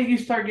the minute you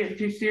start getting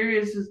too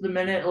serious is the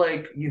minute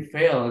like you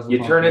fail as a You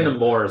punk turn band. into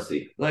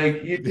Morrissey.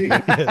 like you do.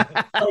 Yeah.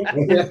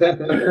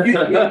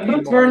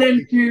 You turn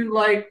into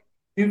like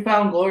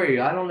newfound glory.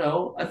 I don't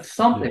know.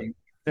 Something.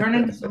 Turn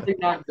into something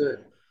not good.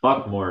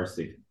 Fuck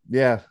Morrissey.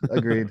 Yeah,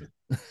 agreed.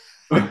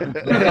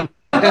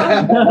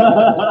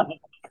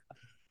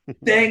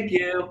 Thank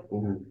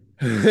you.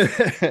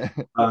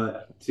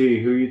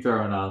 T, who you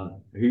throwing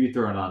on? Who you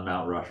throwing on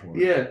Mount Rushmore?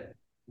 Yeah.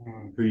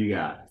 Who you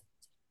got?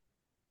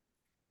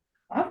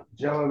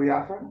 Jello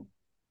Biafra.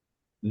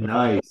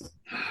 Nice.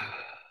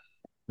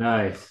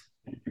 Nice.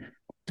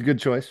 It's a good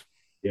choice.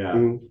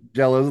 Yeah.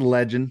 Jello's a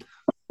legend.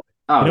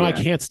 Oh, I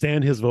can't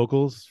stand his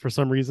vocals for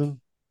some reason.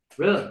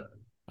 Really?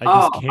 I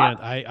just can't.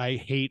 I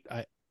hate.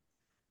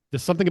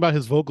 There's something about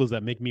his vocals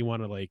that make me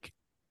want to like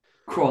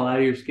crawl out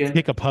of your skin,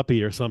 kick a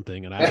puppy or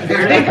something, and I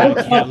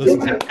can't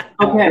listen to it.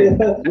 Okay,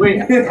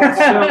 wait.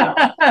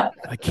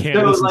 I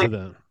can't listen to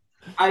them.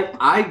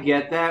 I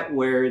get that,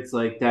 where it's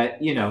like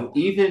that,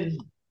 even,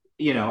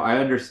 I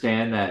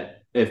understand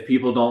that if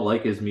people don't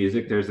like his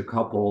music, there's a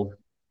couple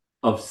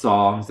of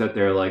songs that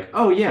they're like,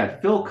 oh yeah,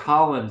 Phil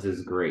Collins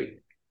is great.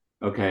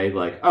 Okay,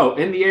 like, oh,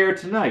 In the Air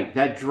Tonight,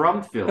 that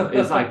drum fill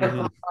is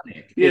iconic.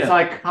 It's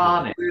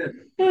iconic.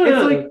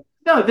 It's like,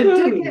 no,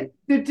 the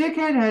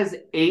dickhead has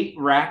 8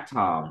 rack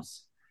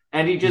toms,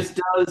 and he just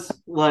does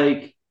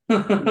like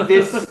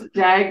this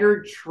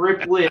staggered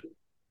triplet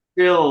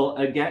fill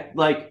again.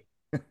 Like,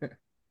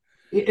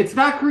 it's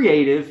not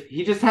creative.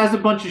 He just has a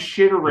bunch of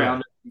shit around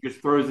him. He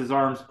just throws his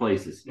arms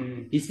places.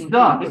 He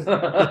sucks.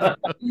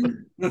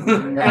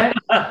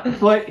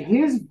 But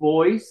his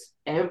voice,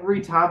 every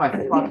time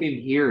I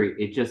fucking hear it,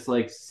 it just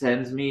like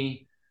sends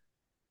me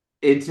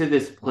into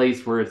this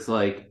place where it's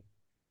like,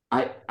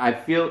 I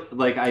feel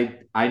like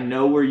I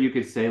know where you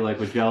could say, like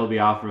with Jello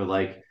Biafra,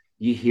 like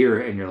you hear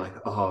it and you're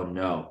like, oh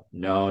no.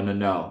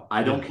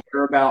 I don't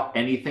care about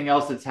anything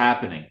else that's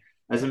happening.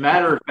 As a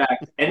matter of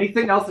fact,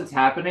 anything else that's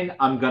happening,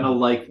 I'm gonna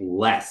like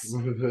less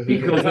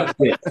because of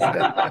this.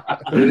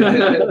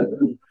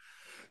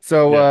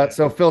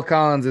 So Phil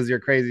Collins is your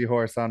crazy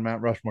horse on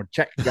Mount Rushmore.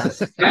 Check.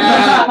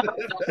 Burn!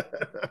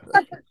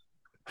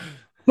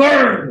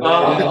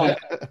 Oh,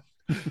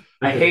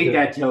 I hate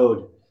that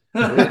toad.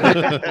 All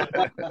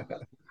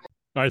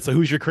right, so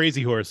who's your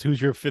crazy horse?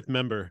 Who's your 5th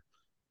member?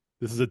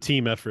 This is a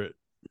team effort.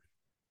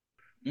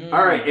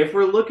 All right, if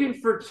we're looking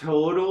for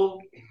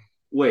total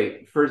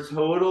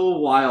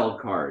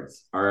wild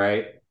cards, all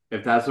right,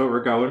 if that's what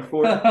we're going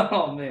for.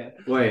 Oh man.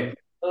 Wait.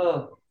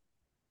 Oh.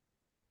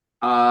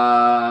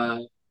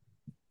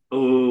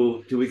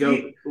 Do we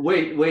go?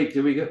 Wait.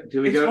 Do we go?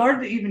 It's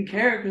hard to even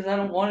care because I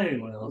don't want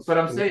anyone else. But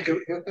I'm saying,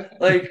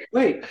 like,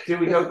 wait. Do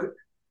we go?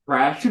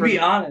 Crash. To be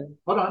honest.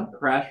 Hold on.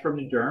 Crash from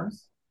the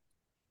Germs.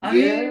 I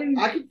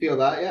can feel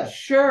that. Yeah.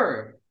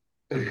 Sure.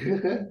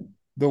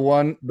 The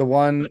one.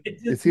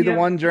 Is he the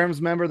one Germs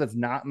member that's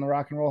not in the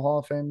Rock and Roll Hall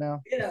of Fame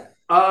now? Yeah.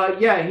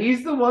 Yeah,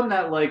 he's the one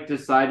that like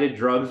decided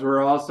drugs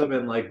were awesome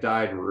and like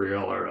died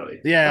real early.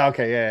 Yeah.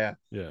 Okay.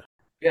 Yeah.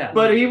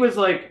 But he was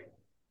like,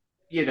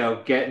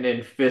 getting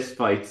in fist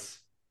fights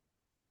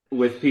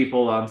with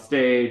people on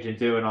stage and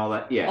doing all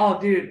that. Yeah. Oh,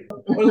 dude,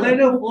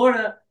 Orlando,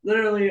 Florida.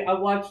 Literally, I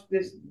watched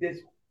this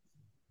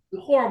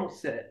horrible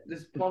set.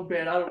 This punk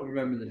band. I don't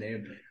remember the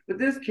name, but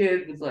this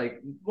kid was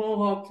like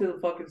mohawk to the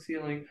fucking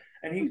ceiling,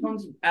 and he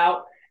comes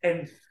out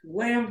and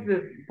slams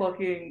the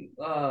fucking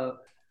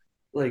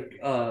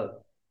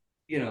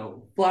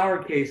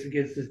flower case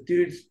against this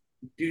dude's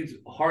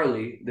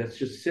Harley that's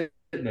just sitting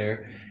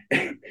there.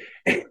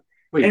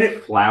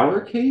 Wait, flower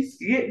case?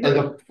 Yeah, like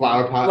a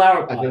flower pot.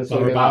 Flower pot.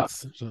 Flower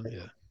box.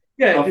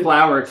 Yeah, a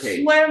flower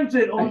case. Slams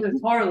it on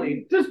his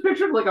Harley. Just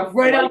picture like a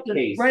right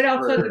case.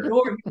 outside the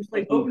door. He just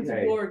like opens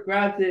the door,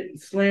 grabs it, and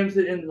slams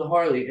it into the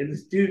Harley. And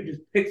this dude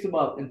just picks him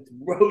up and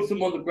throws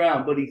him on the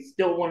ground, but he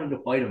still wanted to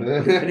fight him.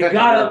 And he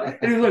got up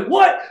and he was like,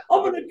 "What?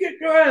 I'm gonna kick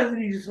your ass!"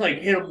 And he just like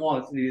hit him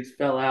once, and he just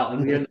fell out.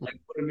 And we had to like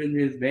put him in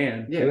his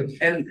van,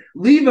 and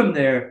leave him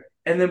there.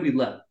 And then we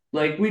left.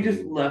 Like we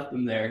just left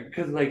him there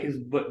because like his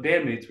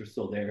bandmates were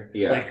still there.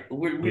 Yeah, like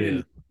we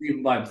didn't leave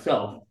him by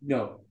himself.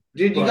 No.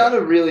 Dude, you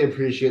gotta really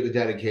appreciate the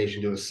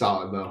dedication to a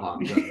solid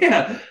mohawk.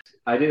 Yeah.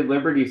 I did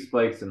Liberty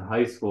Spikes in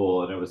high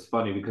school, and it was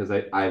funny because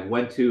I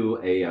went to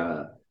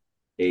a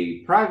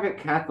private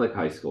Catholic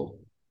high school.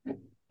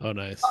 Oh,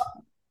 nice.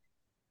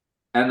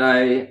 And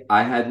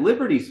I had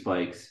Liberty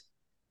Spikes,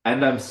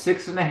 and I'm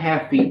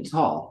 6.5 feet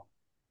tall.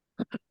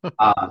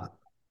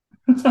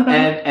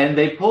 And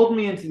they pulled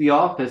me into the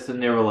office,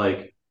 and they were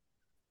like,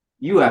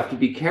 "You have to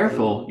be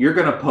careful. You're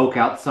gonna poke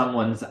out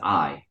someone's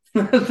eye."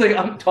 It's like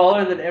I'm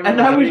taller than everyone.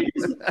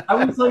 And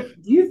I was like,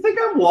 "Do you think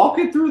I'm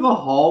walking through the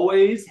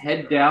hallways,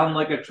 head down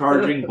like a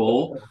charging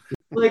bull?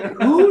 Like,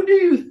 who do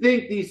you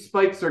think these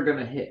spikes are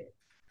gonna hit?"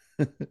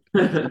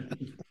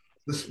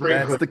 That's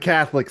the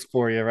Catholics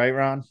for you, right,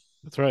 Ron?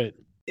 That's right.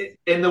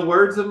 In the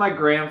words of my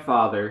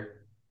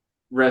grandfather,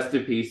 rest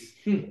in peace.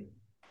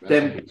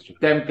 Them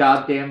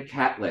goddamn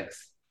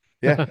Catholics.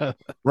 Yeah,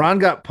 Ron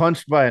got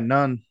punched by a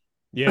nun.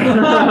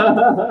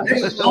 Yeah,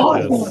 yes.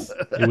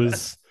 It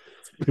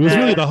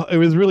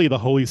was really the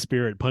Holy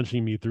Spirit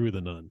punching me through the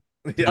nun.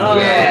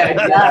 Yeah,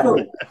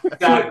 exactly.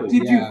 Exactly.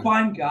 Did you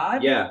find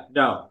God? Yeah,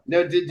 no.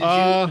 Did you?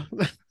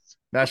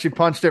 Now she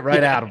punched it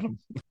right out of him.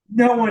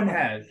 No one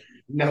has.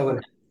 No one.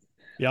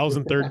 Yeah, I was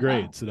in 3rd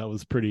grade, so that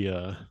was pretty.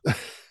 It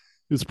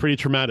was pretty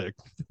traumatic.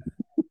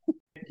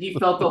 He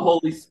felt the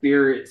Holy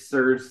Spirit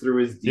surge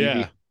through his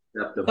DV.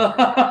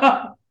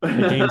 I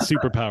gained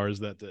superpowers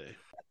that day.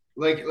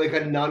 Like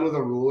a nun with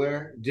a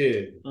ruler,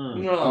 dude.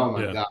 No. Oh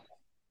my Yeah. god.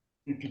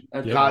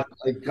 That's God,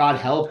 like God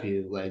help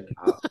you. Like,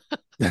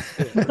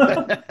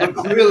 but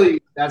clearly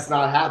that's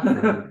not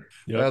happening.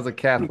 Yep. That was a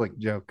Catholic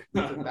joke.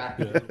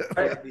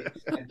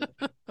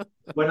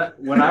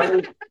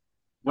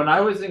 When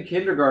I was in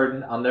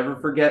kindergarten, I'll never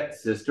forget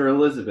Sister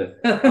Elizabeth.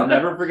 I'll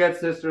never forget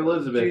Sister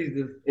Elizabeth.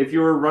 Jesus. If you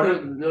were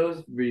running,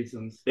 those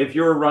reasons. if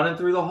you were running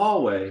through the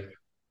hallway,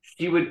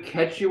 she would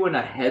catch you in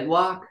a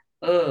headlock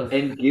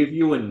and give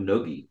you a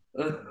noogie.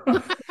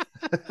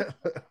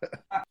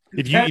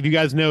 If you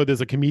guys know,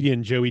 there's a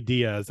comedian, Joey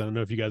Diaz. I don't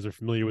know if you guys are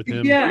familiar with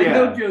him. Yeah, I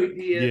know Joey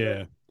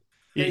Diaz.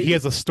 Yeah. He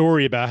has a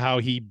story about how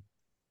he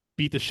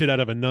beat the shit out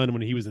of a nun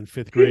when he was in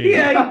 5th grade.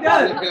 Yeah, he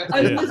does.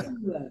 I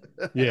listened to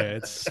that. Yeah,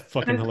 it's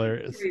fucking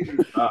hilarious.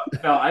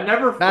 No, I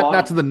never fought.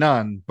 Not to the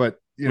nun, but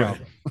you know.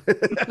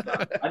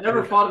 I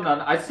never fought a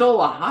nun. I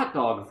stole a hot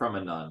dog from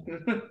a nun.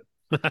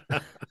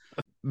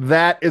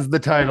 That is the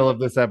title of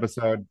this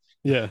episode.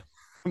 Yeah.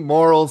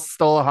 Morals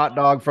stole a hot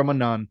dog from a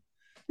nun.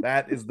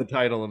 That is the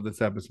title of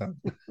this episode.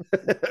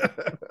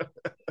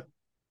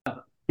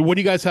 What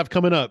do you guys have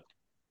coming up?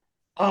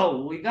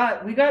 Oh, we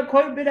got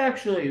quite a bit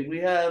actually. We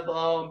have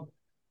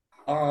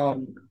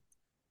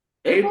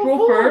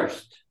April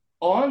 1st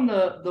on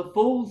the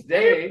Fool's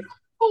Day.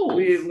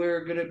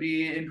 We're gonna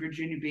be in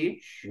Virginia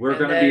Beach. We're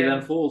gonna be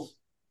them fools.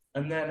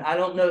 And then I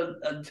don't know.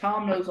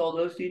 Tom knows all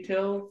those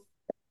details.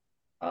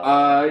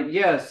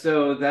 Yeah.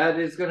 So that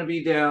is gonna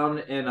be down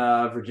in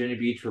Virginia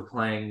Beach. We're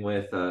playing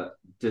with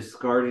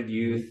Discarded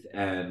Youth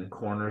and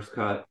Corners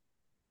Cut.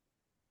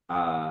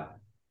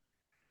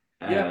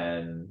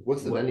 And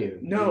what's the venue?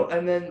 No,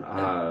 and then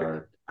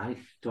I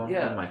don't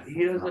have my.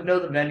 He doesn't know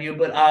the venue,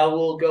 but I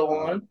will go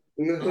on.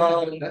 And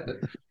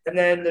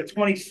then the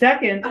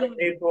 22nd of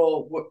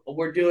April,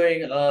 we're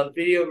doing a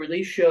video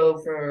release show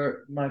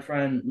for my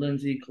friend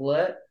Lindsay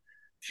Collette.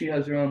 She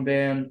has her own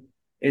band.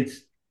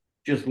 It's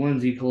just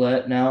Lindsay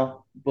Collette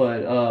now,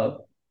 but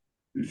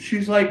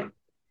she's like,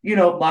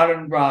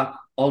 modern rock,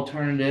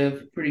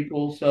 alternative, pretty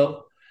cool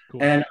stuff.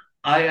 Cool. And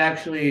I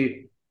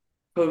actually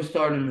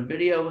co-starred in the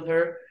video with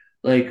her.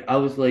 Like, I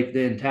was like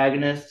the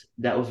antagonist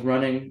that was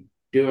running,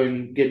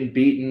 getting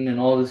beaten and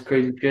all this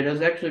crazy shit. It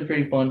was actually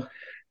pretty fun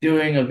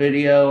doing a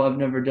video. I've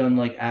never done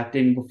like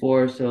acting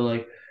before, so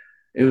like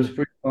it was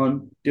pretty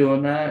fun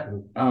doing that.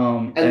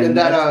 And then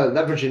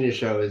that Virginia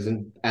show is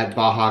at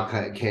Baja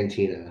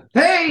Cantina.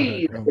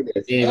 Hey! In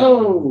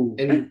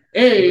Virginia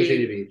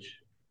Beach.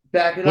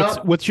 Back it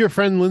up. What's your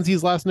friend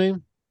Lindsay's last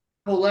name?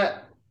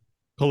 Colette.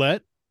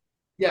 Colette?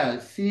 Yeah,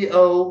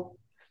 Collette.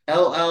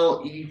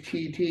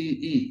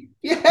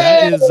 Yeah.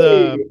 That is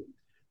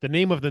the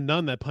name of the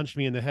nun that punched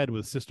me in the head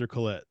was Sister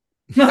Colette.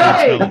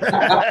 Hey!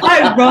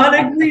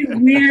 Ironically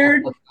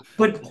weird,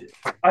 but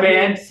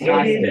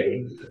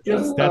fantastic.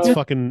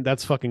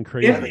 That's fucking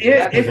crazy. If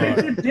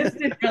it's a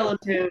distant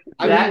relative,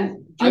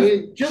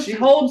 just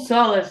hold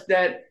solace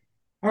that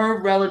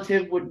her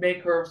relative would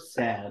make her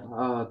sad.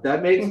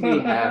 That makes me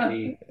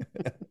happy.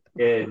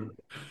 And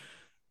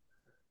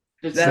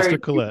Sister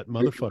Colette,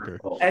 motherfucker.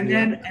 And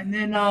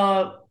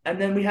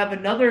then we have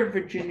another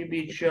Virginia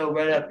Beach show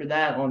right after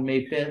that on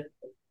May 5th.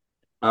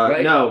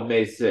 Right? No,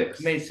 May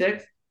 6th. May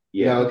 6th?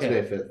 Yeah, no, it's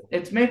May 5th.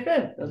 It's May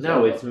 5th.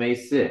 No, it's May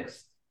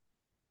 6th.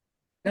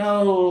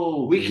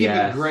 No. We keep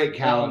a great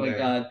calendar. Oh my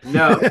god.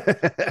 No.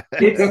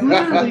 It's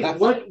literally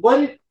what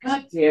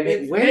god damn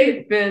it. It's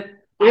May 5th.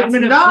 It's I'm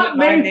gonna not put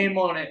my name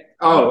on it.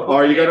 Oh,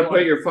 are you gonna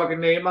put your fucking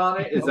name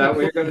on it? Is that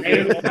what you're gonna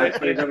do? It's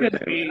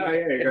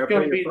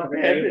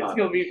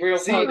gonna be real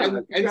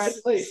fun. And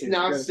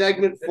now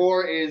segment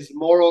 4 is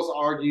Morals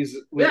argues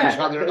with each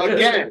other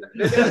again.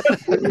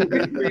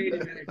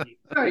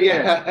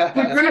 Yeah.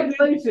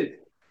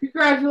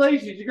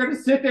 Congratulations. You're gonna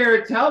sit there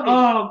and tell me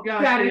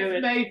that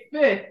it's May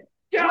 5th.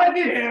 God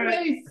damn it.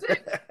 May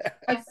 6th.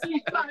 I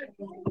see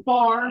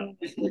sidebar.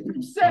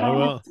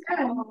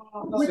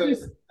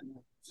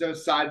 So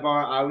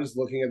sidebar, I was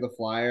looking at the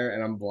flyer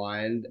and I'm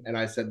blind, and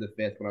I said the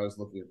 5th when I was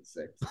looking at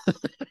the 6th.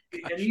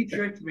 And you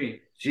tricked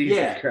me.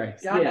 Jesus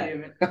Christ. God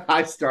damn it.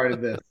 I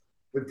started this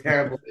with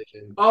terrible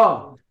vision.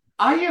 Oh,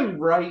 I am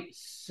right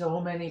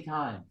so many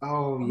times.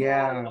 Oh,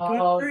 yeah.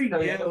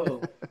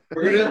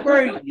 Good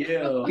for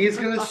you. He's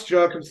going to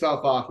stroke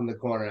himself off in the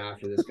corner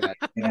after this guy.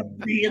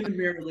 Be in the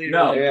mirror later.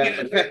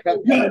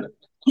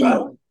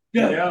 No.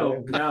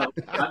 No.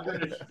 I'm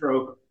going to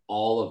stroke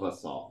all of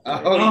us off.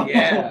 Oh,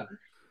 yeah.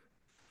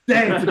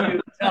 Thank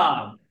you,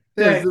 Tom.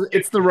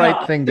 It's the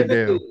right thing to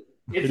do.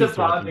 It's a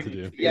bonding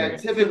experience. Yeah,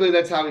 typically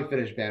that's how we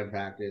finish band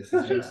practice.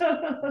 It's just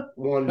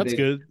one That's big...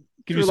 good.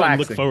 Give you something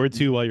to look forward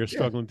to while you're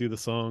struggling through the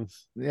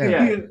songs.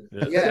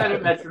 Instead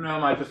of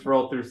metronome, I just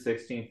roll through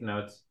 16th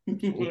notes.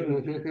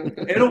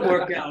 It'll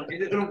work out.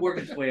 It'll work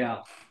its way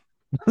out.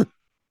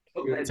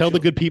 Tell the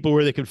good people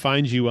where they can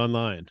find you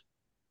online.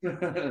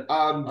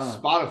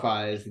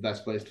 Spotify is the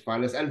best place to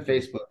find us, and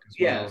Facebook as well.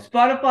 Yeah,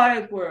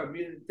 Spotify is where our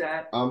music's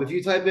at. If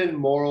you type in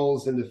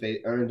Morals into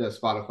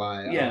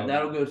Spotify,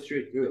 that'll go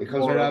straight through. It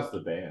comes right up. The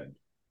band.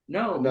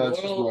 No, No, it's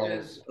just Moral Moral.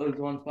 is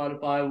on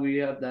Spotify. We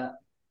have that.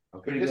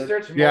 Okay, Pretty just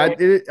good. search Yeah,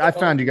 Moral. I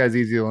found you guys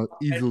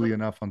easily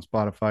enough on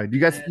Spotify. You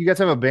guys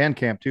have a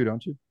Bandcamp too,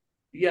 don't you?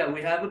 Yeah,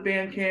 we have a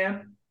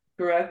Bandcamp.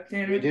 Correct,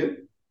 Tanner? We do?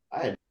 I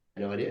had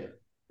no idea.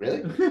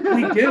 Really?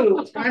 We do.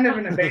 It's kind of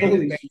an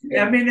abandoned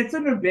I mean, it's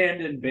an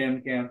abandoned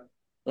Bandcamp.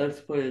 Let's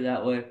put it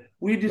that way.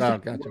 We just Oh,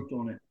 gotcha. worked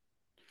on it.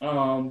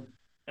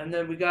 And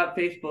then we got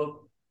Facebook,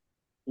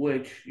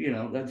 which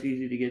that's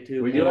easy to get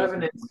to. We do have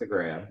an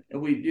Instagram,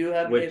 And we do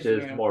have which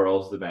Instagram. is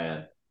Morals the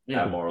Band.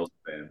 Yeah. Morals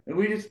the Band. And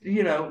we just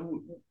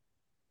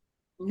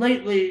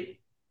lately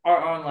our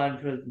online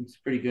presence is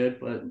pretty good,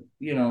 but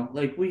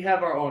like we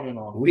have our on and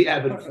off. We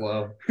ebb and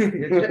flow.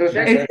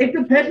 It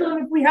depends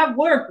on if we have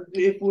work.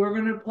 If we're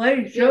gonna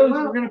play shows,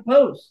 we're gonna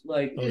post.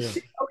 Like, Oh, yeah.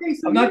 Okay,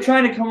 so I'm not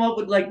trying to come up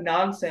with like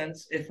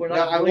nonsense if we're No,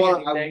 not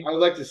doing anything. I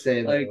would like to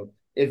say Like- though,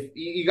 if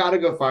you got to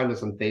go find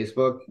us on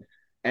Facebook,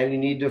 and you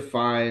need to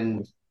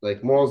find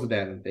like Morals the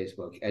Band on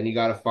Facebook, and you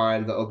got to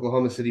find the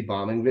Oklahoma City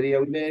bombing video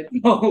we made.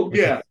 Oh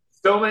yeah.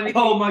 So many.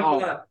 Oh my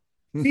god.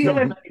 See how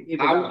many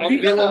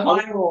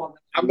people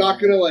I'm not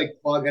gonna like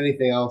plug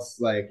anything else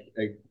like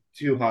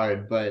too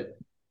hard, but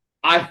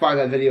I find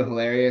that video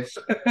hilarious,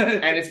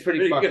 and it's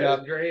pretty fucked good.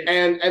 up. Great.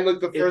 And look,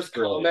 the It's first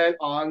great. comment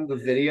on the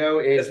video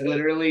is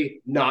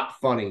literally not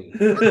funny.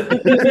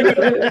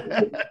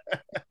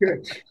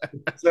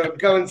 So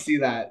go and see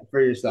that for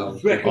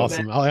yourself.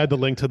 Awesome. I'll add the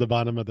link to the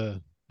bottom of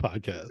the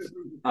podcast.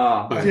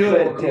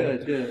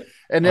 Do it.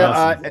 And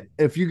Awesome.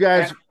 if you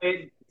guys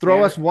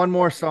throw us one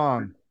more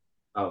song,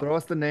 Oh. throw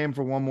us the name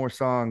for one more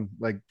song,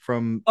 like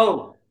from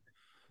Oh,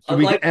 so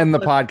we can end the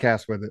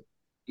podcast with it.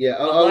 Yeah,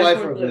 a life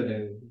worth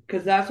living.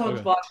 because that's on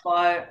Okay.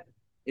 Spotify.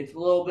 It's a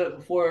little bit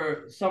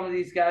before some of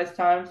these guys'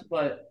 times,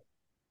 but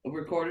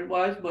recorded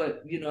wise,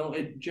 but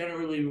it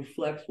generally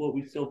reflects what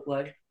we still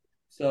play.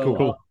 So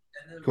Cool.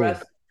 and the Cool.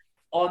 rest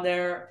on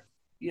there,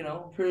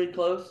 pretty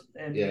close.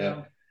 And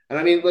Yeah. And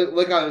I mean,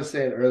 like I was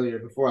saying earlier,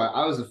 before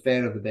I was a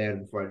fan of the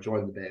band before I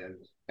joined the band,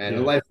 and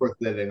Yeah. a life worth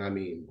living. I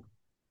mean,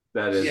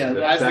 That is. Yeah,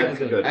 that's that's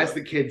good. as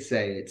the kids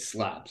say, it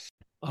slaps.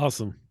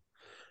 Awesome.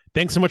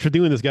 Thanks so much for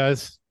doing this,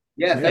 guys.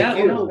 Yeah, yeah, thank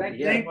you. no, thank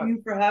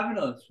you for having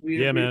us.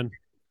 Yeah, man.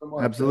 so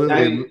much.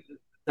 Absolutely.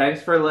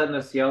 Thanks for letting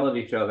us yell at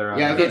each other.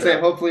 Yeah, I was gonna say,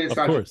 hopefully it's Of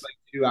not course. just like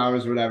 2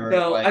 hours or whatever.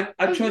 No, like,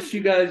 I trust you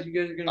guys. You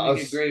guys are gonna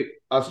make Us- it great.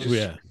 us just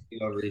Yeah.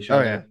 screaming over each Oh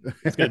other. yeah.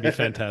 It's going to be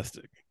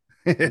fantastic.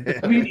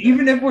 I mean,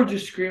 even if we're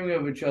just screaming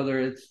of each other,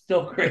 it's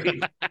still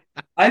great.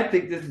 I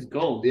think this is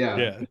gold. Yeah,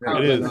 Yeah,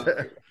 it is.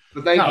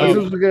 But thank No, you.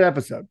 this was a good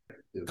episode.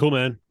 Cool,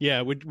 man.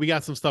 Yeah, we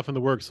got some stuff in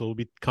the works, so we'll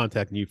be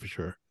contacting you for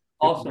sure.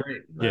 Awesome.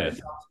 Yeah.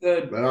 Sounds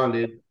good. Right on,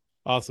 dude.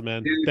 Awesome,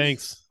 man. Dude.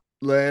 Thanks.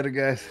 Later,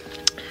 guys.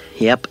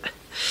 Yep.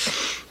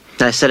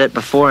 I said it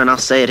before and I'll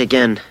say it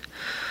again.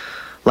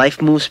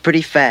 Life moves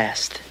pretty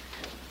fast.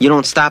 You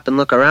don't stop and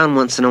look around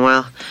once in a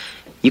while,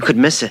 you could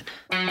miss it.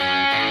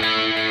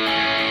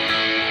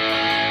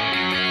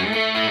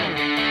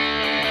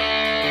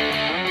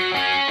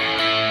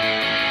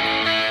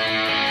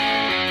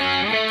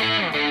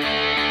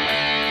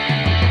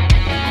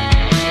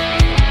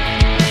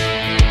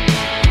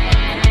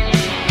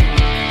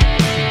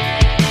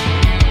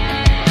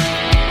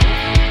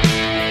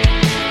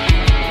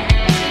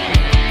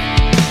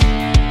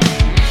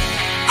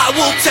 I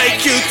will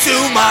take you to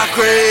my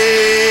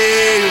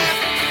grave.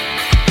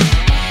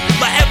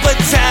 My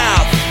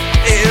epitaph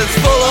is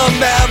full of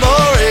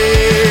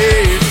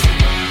memories.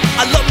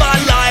 I love my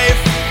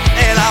life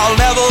and I'll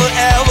never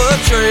ever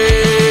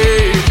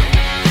trade.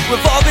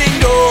 Revolving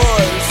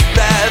doors,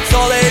 that's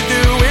all they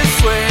do is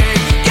swing.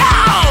 Go!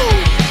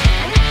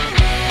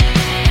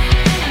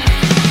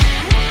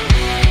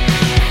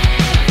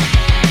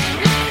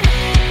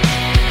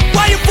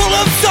 Why you full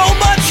of so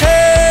much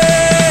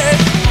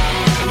hate?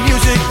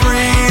 Music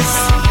breathes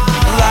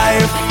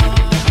life.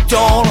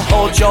 Don't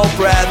hold your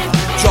breath.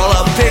 Draw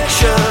a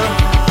picture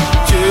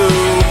to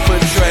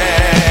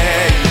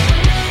portray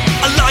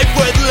a life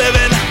worth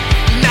living,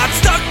 not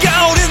stuck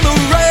out in the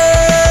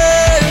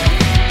rain.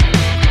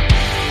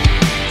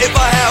 If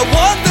I had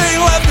one thing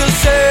left to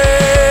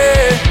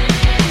say,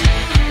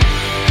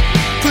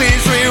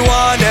 please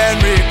rewind and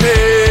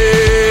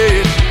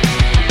repeat.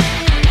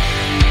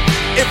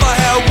 If I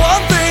had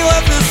one thing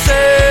left to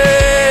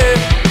say,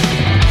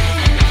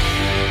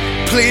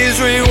 please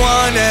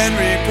rewind and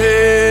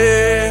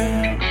repeat.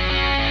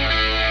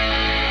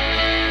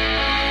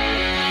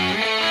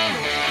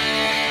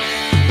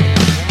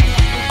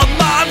 Our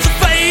minds are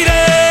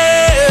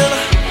faded,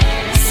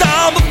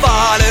 some are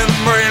falling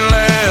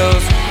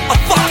brainless. I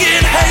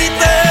fucking hate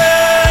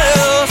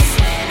this.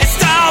 It's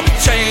time to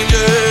change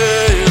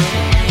it.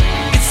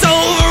 It's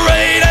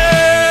overrated.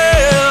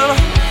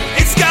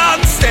 It's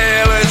gotten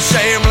stale and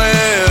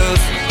shameless.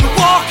 The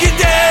Walking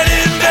Dead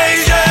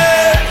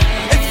invasion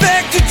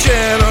infected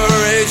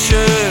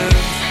generations.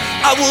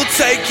 I will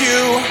take you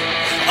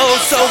oh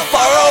so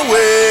far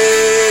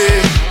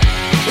away,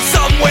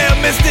 somewhere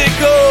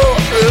mystical.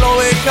 It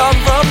only come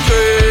from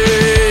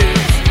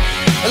dreams.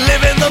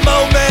 Live in the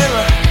moment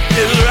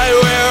is right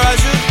where I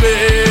should be.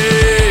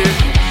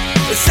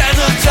 A sense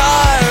of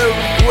time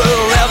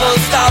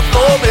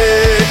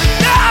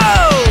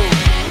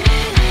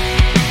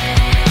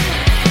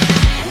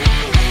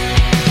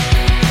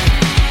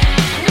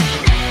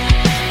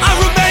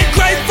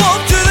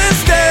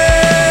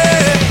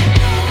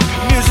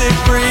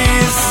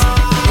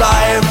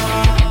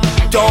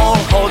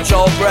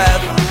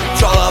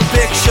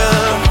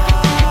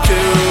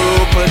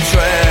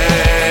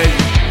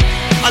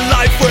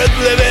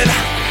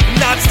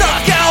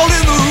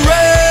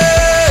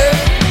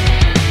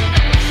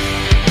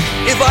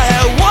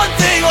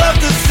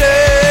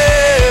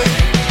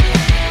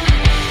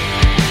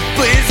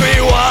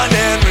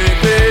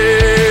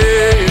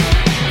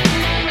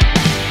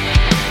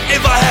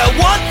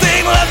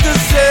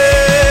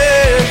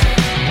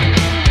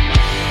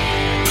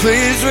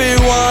Please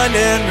rewind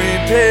and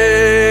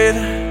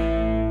repeat.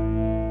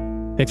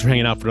 Thanks for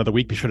hanging out for another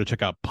week. Be sure to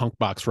check out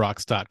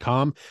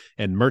punkboxrocks.com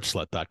and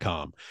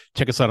merchlet.com.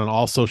 Check us out on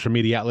all social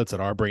media outlets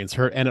at Our Brains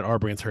Hurt and at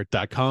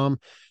ourbrainshurt.com.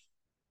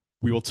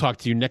 We will talk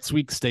to you next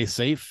week. Stay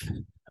safe.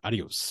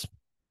 Adios.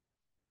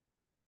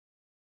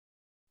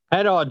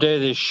 How do I do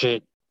this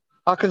shit?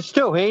 I can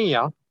still hear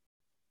you.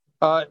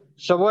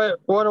 So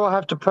what do I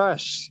have to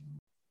press?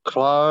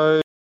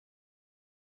 Close.